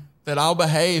her that I'll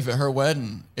behave at her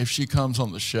wedding if she comes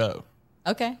on the show.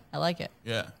 Okay, I like it.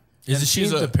 Yeah. Is And she she's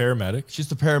the paramedic? She's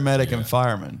the paramedic and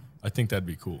fireman. I think that'd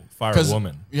be cool. Fire 'Cause-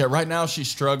 woman. Yeah, right now she's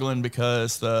struggling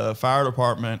because the fire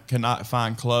department cannot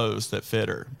find clothes that fit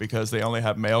her because they only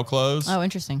have male clothes. Oh,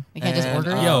 interesting. They can't just And,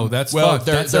 order it. Yo, that's well, fucked.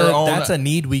 they're- That's, they're a, on that's a- a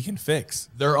need we can fix.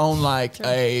 They're on like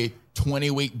a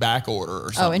 20-week back order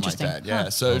or something interesting. like that. Yeah. Huh.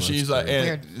 So that's she's like, great.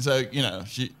 and so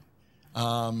she,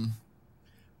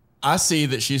 I see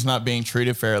that she's not being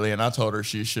treated fairly, and I told her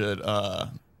she should talk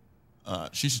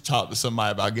to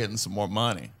somebody about getting some more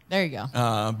money. There you go.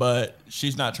 But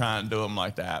she's not trying to do them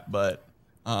like that. But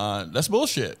that's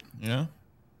bullshit, you know?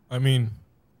 I mean,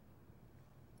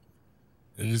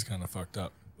 it is kind of fucked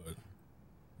up. But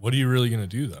what are you really gonna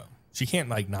do though? She can't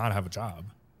like not have a job.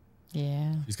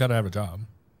 Yeah. She's got to have a job.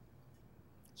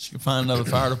 She can find another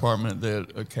fire department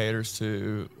that caters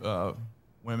to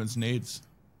women's needs.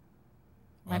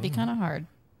 Might be kind of hard.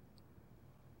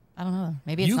 I don't know.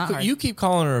 Maybe it's You not hard. you keep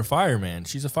calling her a fireman.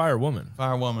 She's a firewoman,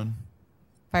 Firewoman.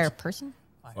 Fire person?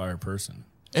 fire person.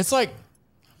 It's like,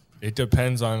 It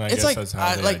depends on, I It's guess, like, that's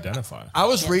how they identify. I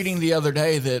was reading the other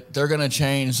day that they're going to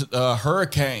change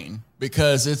hurricane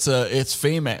because it's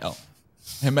female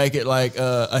and make it like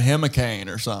a hemicane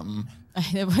or something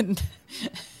It wouldn't.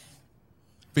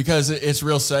 because it's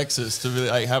real sexist to really,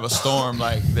 like have a storm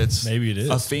like that's Maybe it is.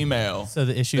 a female. So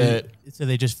the issue, that- so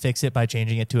they just fix it by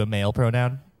changing it to a male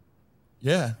pronoun.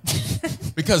 Yeah,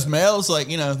 because males like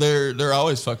they're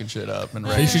always fucking shit up and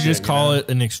They should just call it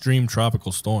an extreme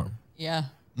tropical storm. Yeah.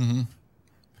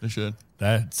 They should.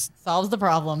 That's Solves the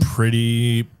problem.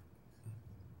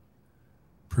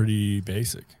 pretty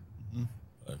basic.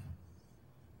 But-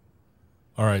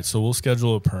 all right, so we'll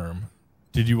schedule a perm.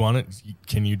 Did you want it?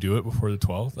 Can you do it before the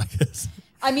 12th? I guess.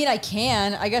 I mean, I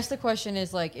can. I guess the question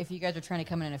is like, if you guys are trying to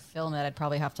come in and film that, I'd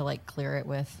probably have to like clear it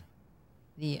with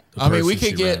the. The I mean, we person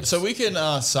could she get rents. so we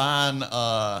can sign.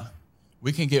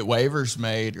 We can get waivers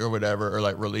made or whatever, or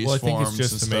like release Well, I think forms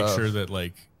it's just to and make stuff. sure that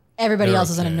like Everybody They're else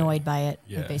isn't okay. annoyed by it,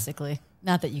 Yeah. basically.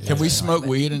 Not that you Can we guys are smoke annoyed,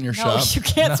 weed in your but- No, shop? you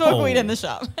can't smoke No. weed in the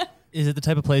shop. Is it the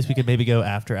type of place we could maybe go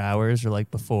after hours or like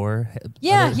before?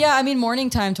 yeah, Other- yeah. I mean, morning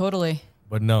time, totally.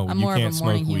 But no, I'm you more of a can't smoke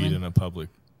morning weed human. in a public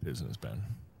business, Ben.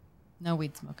 No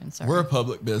weed smoking. Sorry. We're a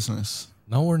public business.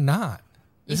 No, we're not.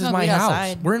 This is smoke my weed house.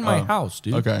 outside. We're in my Oh. house,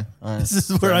 dude. Okay, all right. This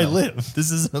is where I live. This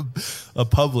is a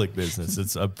public business.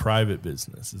 It's a private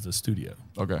business. It's a studio.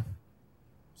 Okay.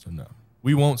 So no,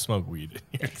 we won't smoke weed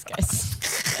in here. Guys.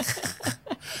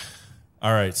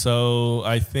 All right. So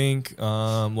I think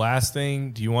last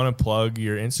thing, do you want to plug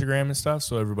your Instagram and stuff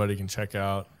so everybody can check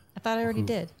out? I thought I already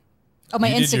did. Oh, my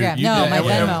You did your- Instagram. you No, did- my and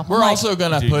Venmo. We're My also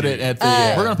gonna Did put you? it at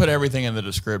the. we're gonna put everything in the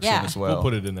description yeah. as well. We'll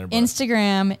put it in there. but-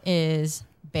 Instagram is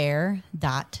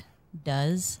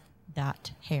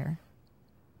bear.does.hair.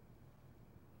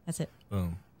 That's it.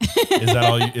 Boom.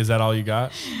 Is that all you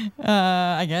got?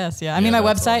 I guess, yeah. I Yeah, mean, my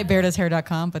that's all. website,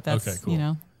 beardoeshair.com, but that's, Okay, cool. you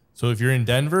know. So if you're in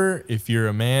Denver, if you're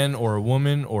a man or a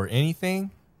woman or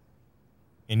anything,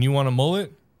 and you want a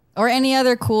mullet, Or any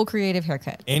other cool creative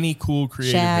haircut. any cool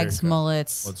creative Shags, haircut,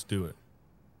 mullets. let's do it.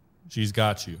 She's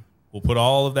got you. We'll put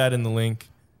all of that in the link.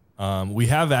 We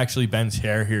have actually Ben's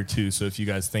hair here too, so if you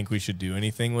guys think we should do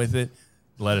anything with it,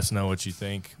 let us know what you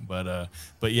think. But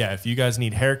yeah, if you guys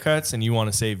need haircuts and you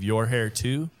want to save your hair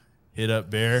too, hit up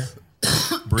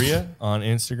Bria on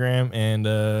Instagram and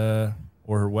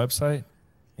or her website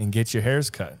and get your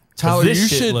hairs cut. 'Cause Tyler, this you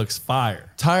shit should- looks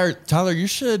fire. Tyler, you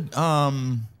should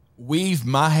weave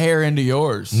my hair into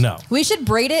yours. No, We should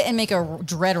braid it and make a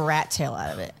dread rat tail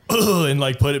out of it. and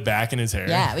like put it back in his hair.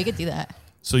 Yeah, we could do that.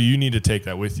 So you need to take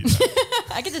that with you. then.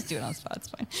 I could just do it on the spot. It's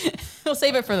fine. We'll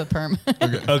save it for the perm.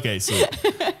 Okay, so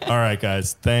all right,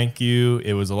 guys. Thank you.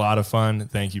 It was a lot of fun.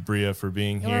 Thank you, Bria, for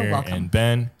being You're here. welcome. And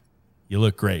Ben, you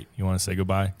look great. You want to say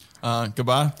goodbye?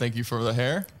 Goodbye. Thank you for the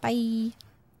hair. Bye.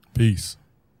 Peace.